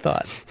train of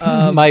thought.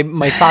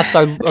 My thoughts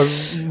are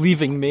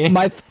leaving me.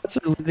 My thoughts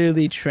are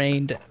literally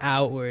trained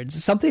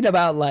outwards. Something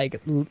about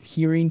like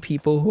hearing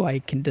people who I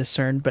can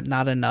discern, but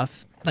not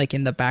enough, like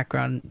in the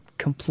background,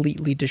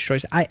 completely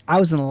destroys. I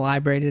was in the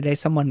library today.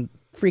 Someone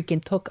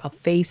freaking took a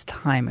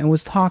FaceTime and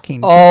was talking.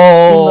 In the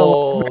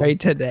library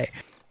today.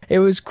 It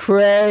was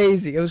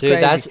crazy. It was Dude,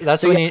 crazy.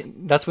 That's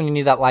when you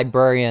need that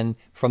librarian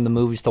from the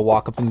movies to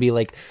walk up and be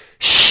like,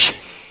 shh.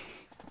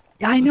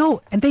 I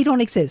know, and they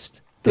don't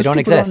exist. They don't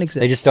exist.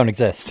 They just don't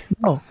exist.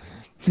 No,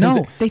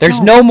 there's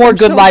no more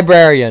good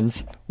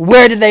librarians.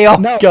 Where did they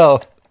all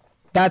go?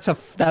 That's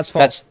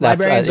false.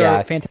 Librarians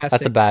are fantastic.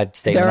 That's a bad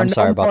statement. I'm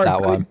sorry about that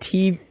one.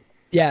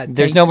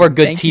 There's no more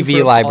good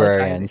TV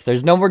librarians.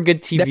 There's no more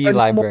good TV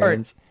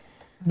librarians.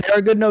 There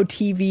are no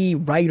TV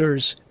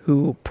writers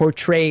who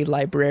portray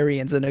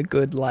librarians in a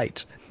good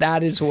light.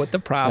 That is what the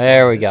problem is.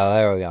 There we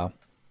go.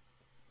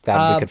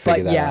 Glad we could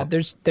figure that out.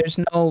 There's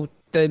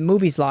the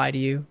movies lie to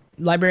you.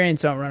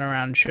 Librarians don't run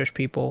around and shush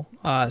people.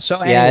 So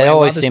anyway, yeah, it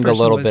always seemed a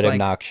little bit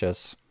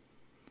obnoxious.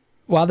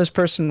 While this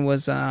person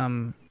was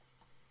FaceTiming.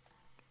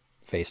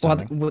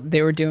 While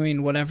they were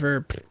doing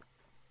whatever.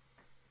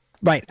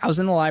 Right, I was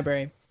in the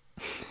library,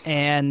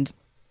 and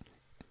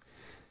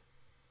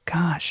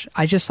gosh,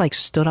 I just like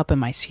stood up in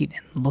my seat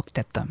and looked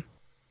at them.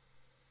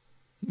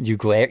 Did you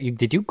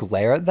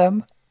glare at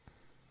them?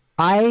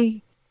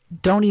 I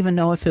don't even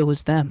know if it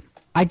was them.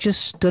 I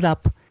just stood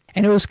up,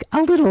 and it was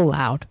a little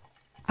loud.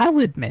 I'll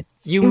admit.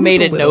 You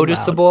made it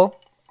noticeable? Loud.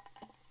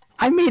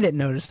 I made it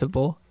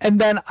noticeable, and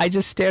then I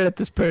just stared at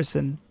this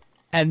person,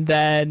 and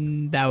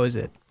then that was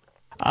it.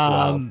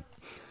 Wow.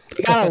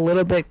 They got a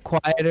little bit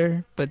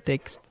quieter, but they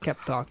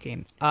kept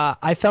talking.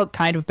 I felt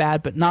kind of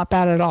bad, but not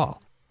bad at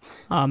all.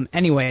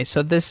 Anyway,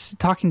 so this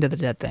talking to the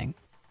dead thing,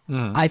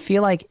 I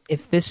feel like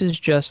if this is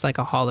just like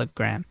a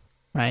hologram,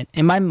 right?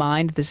 In my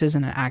mind, this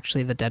isn't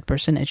actually the dead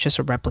person. It's just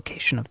a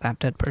replication of that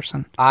dead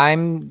person.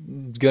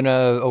 I'm going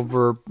to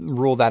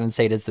overrule that and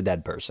say it is the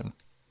dead person,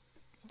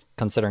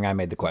 considering I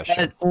made the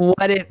question.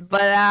 But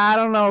I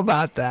don't know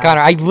about that. Connor,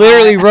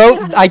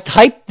 I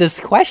typed this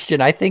question.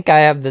 I think I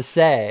have the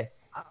say.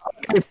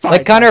 Okay, fine,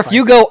 like, Connor, if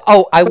you go,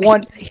 I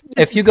want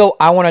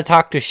to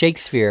talk to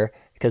Shakespeare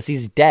because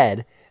he's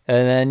dead,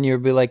 and then you'll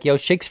be like, yo,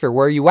 Shakespeare,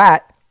 where are you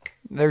at?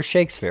 There's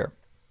Shakespeare.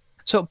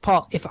 So,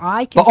 Paul, if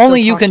I can, but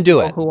only you can do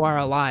it. Who are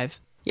alive?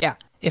 Yeah.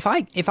 If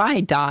I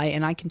die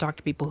and I can talk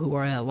to people who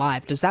are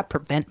alive, does that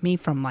prevent me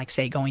from, like,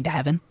 say, going to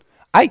heaven?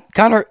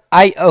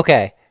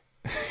 Okay.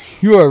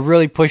 You are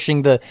really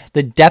pushing the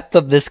depth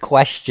of this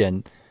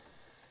question.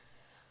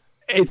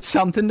 It's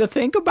something to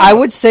think about. I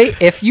would say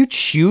if you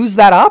choose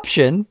that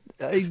option,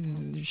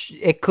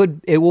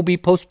 it will be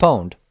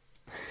postponed.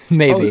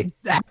 Maybe.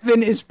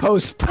 Heaven is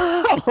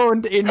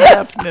postponed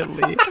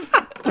indefinitely.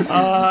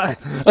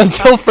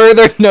 Until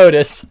further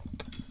notice.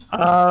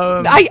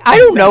 I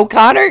don't know,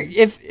 Connor.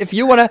 If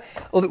you want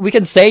to, we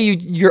can say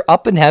you're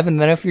up in heaven.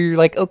 Then if you're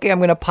like, okay, I'm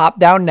gonna pop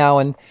down now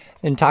and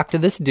talk to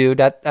this dude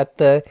at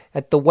the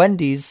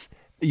Wendy's,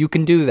 you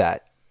can do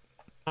that.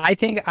 I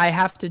think I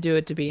have to do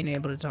it to being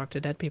able to talk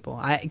to dead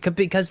people.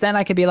 Because then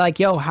I could be like,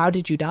 yo, how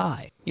did you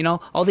die? You know,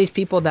 all these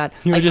people that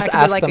you like, just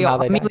I ask like, them how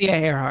they died. Amelia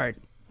Earhart.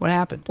 What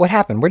happened?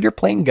 Where'd your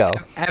plane go?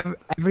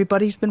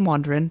 Everybody's been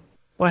wondering.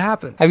 What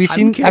happened? Have you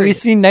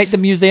seen Night at the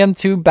Museum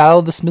 2 Battle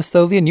of the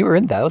Smithsonian? You were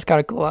in that. That was kind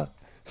of cool. Huh?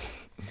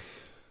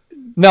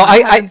 No,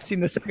 I haven't seen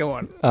the second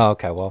one. Oh,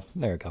 okay. Well,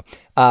 there we go.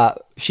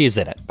 She's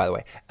in it, by the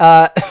way.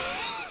 I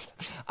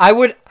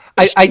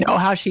know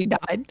how she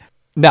died.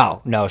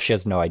 No, she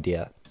has no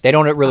idea. They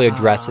don't really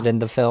address it in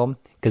the film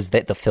because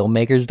the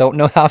filmmakers don't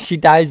know how she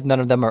dies. None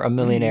of them are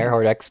Amelia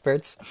Earhart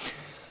experts.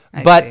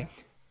 But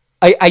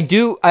I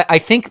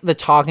think the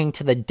talking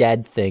to the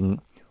dead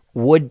thing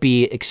would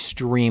be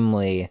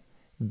extremely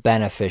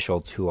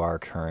beneficial to our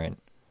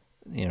current,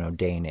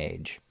 day and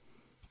age,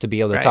 to be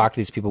able to talk to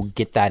these people,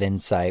 get that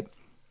insight.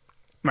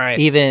 Right.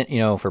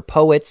 Even, for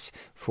poets,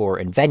 for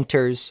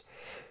inventors,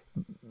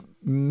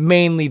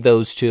 mainly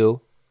those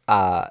two.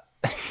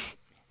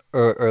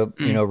 or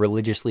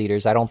religious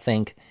leaders. I don't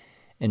think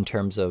in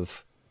terms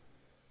of,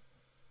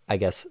 I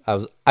guess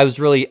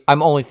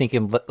I'm only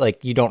thinking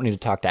like you don't need to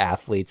talk to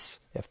athletes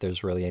if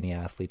there's really any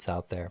athletes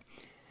out there.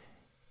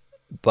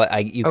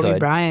 But you Kobe could.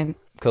 Bryant.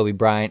 Kobe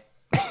Bryant,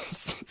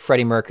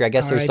 Freddie Mercury. I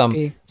guess there's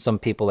R.I.P. some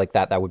people like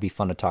that would be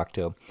fun to talk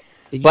to.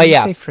 Did But you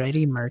yeah. say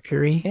Freddie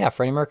Mercury? Yeah,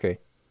 Freddie Mercury.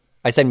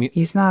 I said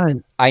He's not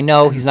an. I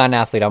know he's not an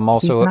athlete. I'm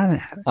He's not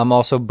an.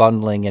 also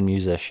bundling in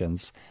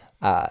musicians.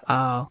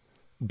 Oh,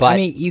 But I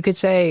mean, you could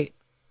say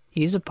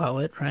he's a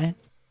poet, right?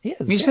 he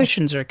is,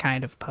 Musicians are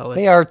kind of poets.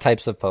 They are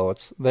types of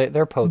poets.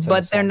 They're poets,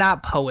 but they're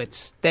not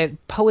poets.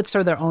 Poets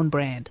are their own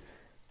brand.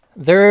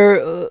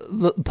 They're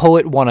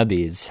poet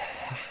wannabes.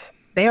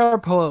 They are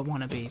poet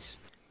wannabes.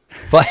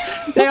 But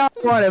They are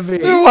wannabes. they're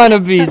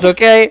wannabes,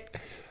 okay?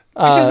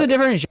 It's just a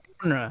different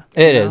genre.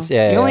 It you is, know?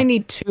 yeah. You yeah. only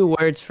need 2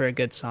 words for a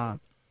good song,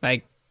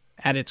 like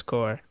at its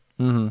core.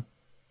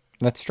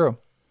 That's true.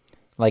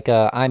 Like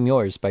 "I'm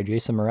Yours" by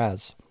Jason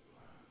Mraz.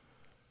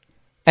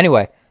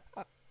 Anyway,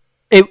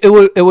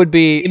 it would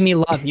be Give me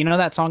love. You know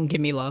that song, "Give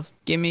Me Love"?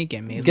 Give me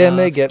Gimme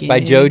by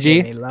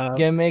Joji. Give me love.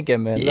 Gimme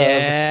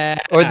Yeah.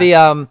 love. Or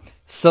the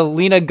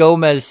Selena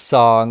Gomez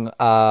song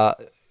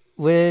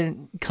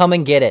when "Come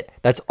and Get It."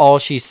 That's all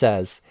she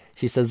says.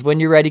 She says, "When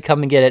you're ready,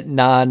 come and get it."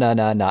 Nah, nah,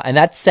 nah, nah. And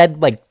that's said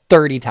like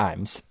 30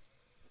 times.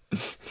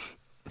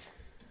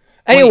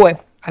 Anyway, Wait,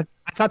 I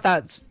thought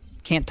that's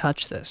 "Can't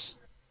Touch This."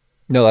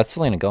 no, that's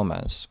Selena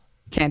Gomez.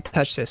 Can't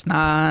touch this.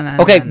 Nah,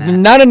 nah. Okay, nah,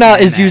 "na na na"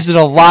 is nah, used in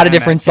a lot of nah,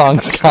 different nah,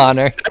 songs,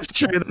 Connor. That's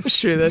true. That's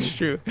true. That's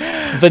true.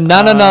 The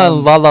 "na na na"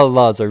 and "la la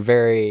la's" are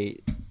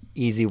very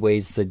easy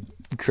ways to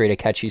create a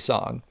catchy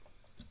song.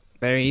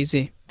 Very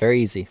easy.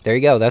 Very easy. There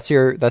you go. That's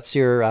your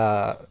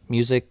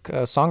music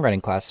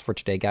songwriting class for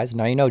today, guys.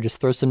 Now you know.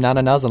 Just throw some "na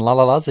na na's" and "la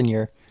la la's" and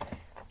you're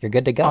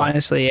good to go.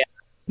 Honestly,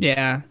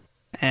 yeah.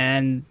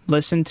 And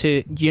listen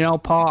to,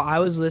 Paul, I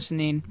was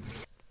listening.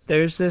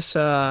 There's this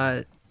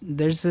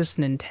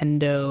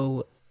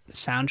Nintendo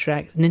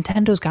soundtrack.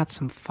 Nintendo's got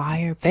some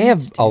fire. They have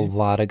beats, a dude.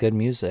 lot of good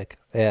music.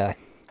 Yeah.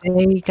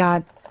 They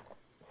got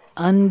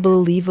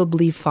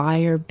unbelievably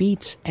fire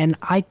beats, and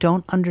I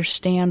don't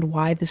understand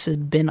why this has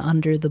been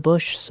under the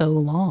bush so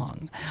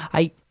long.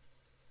 I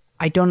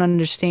don't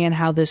understand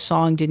how this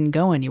song didn't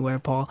go anywhere,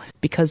 Paul,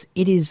 because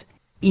it is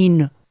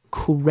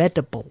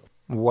incredible.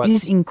 It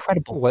is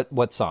incredible.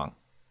 What song?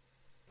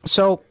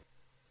 So,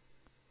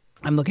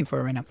 I'm looking for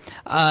it right now.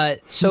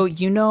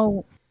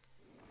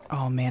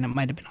 Oh man, it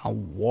might have been a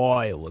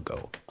while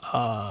ago.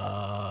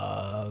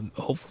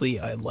 Hopefully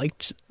I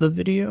liked the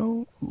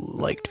video.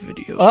 Liked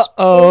videos.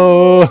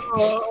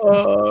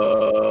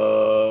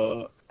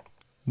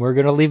 We're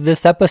gonna leave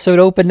this episode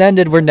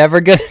open-ended. We're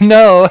never gonna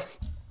know.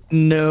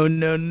 No.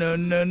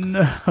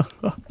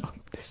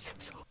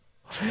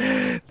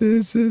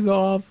 This is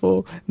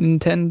awful.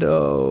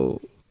 Nintendo.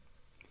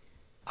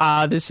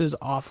 This is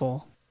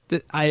awful.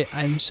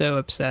 I'm so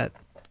upset.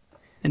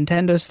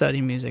 Nintendo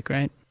study music,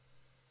 right?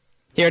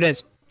 Here it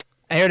is.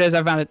 I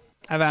found it.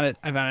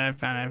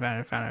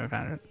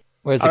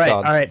 What is it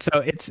called? All right. So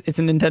it's a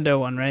Nintendo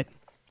one, right?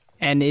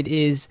 And it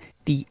is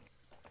the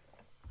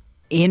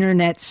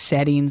internet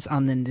settings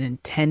on the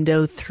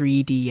Nintendo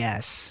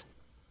 3DS.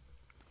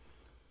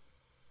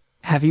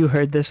 Have you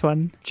heard this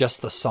one?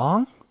 Just the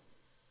song?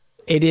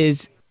 It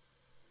is.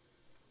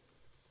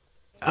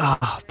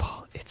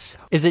 Paul, it's.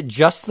 Is it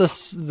just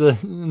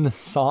the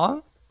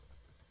song?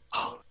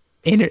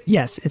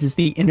 Yes, it is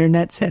the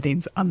internet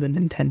settings on the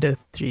Nintendo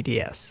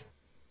 3DS.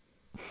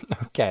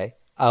 Okay,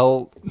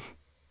 I'll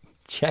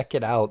check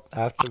it out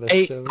after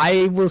the show.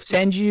 I will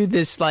send you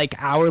this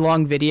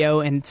hour-long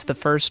video, and it's the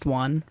first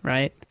one,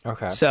 right?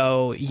 Okay.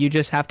 So you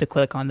just have to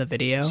click on the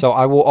video. So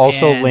I will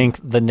also and- link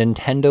the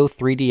Nintendo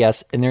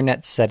 3DS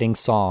internet setting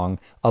song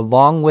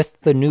along with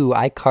the new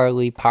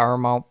iCarly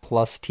Paramount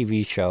Plus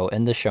TV show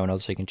in the show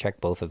notes, so you can check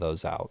both of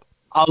those out.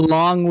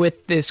 Along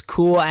with this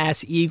cool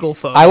ass eagle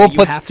photo. I will you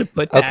put. have to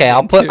put that Okay, in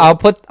I'll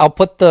too.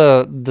 put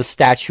the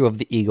statue of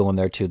the eagle in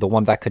there too. The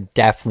one that could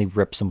definitely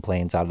rip some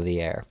planes out of the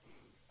air.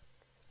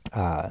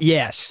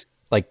 Yes.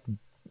 Like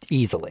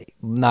easily,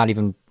 not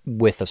even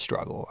with a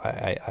struggle.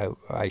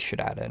 I should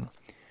add in.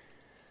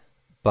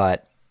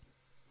 But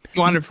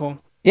Wonderful.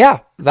 yeah,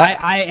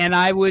 that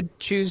I would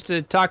choose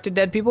to talk to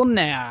dead people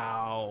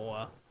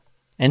now.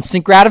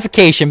 instant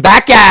gratification.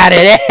 Back at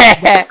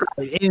it.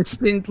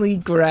 Instantly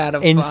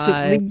gratified.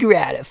 Instantly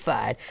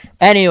gratified.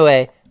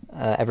 Anyway,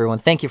 everyone,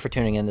 thank you for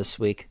tuning in this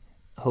week.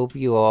 Hope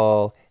you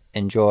all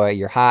enjoy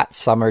your hot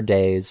summer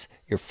days,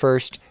 your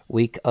first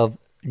week of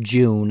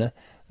June.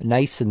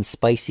 Nice and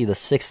spicy, the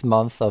 6th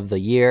month of the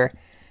year.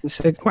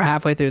 We're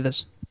halfway through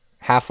this.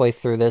 Halfway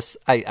through this.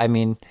 I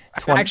mean,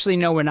 Actually,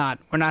 no, we're not.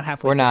 We're not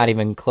halfway. we're not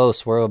even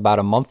close. We're about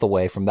a month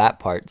away from that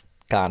part,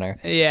 Connor.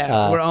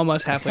 Yeah, we're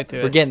almost halfway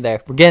through We're it. getting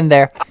there. We're getting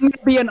there. I'm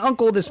gonna be an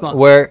uncle this month.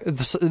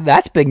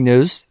 That's big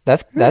news.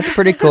 That's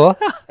pretty cool.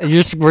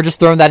 We're just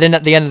throwing that in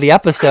at the end of the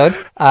episode.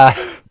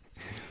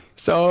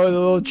 So a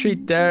little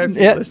treat there if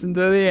you Yep. listen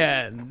to the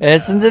end.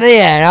 Listen to the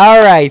end.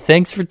 All right.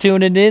 Thanks for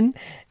tuning in.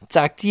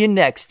 Talk to you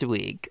next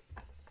week.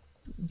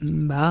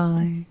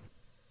 Bye.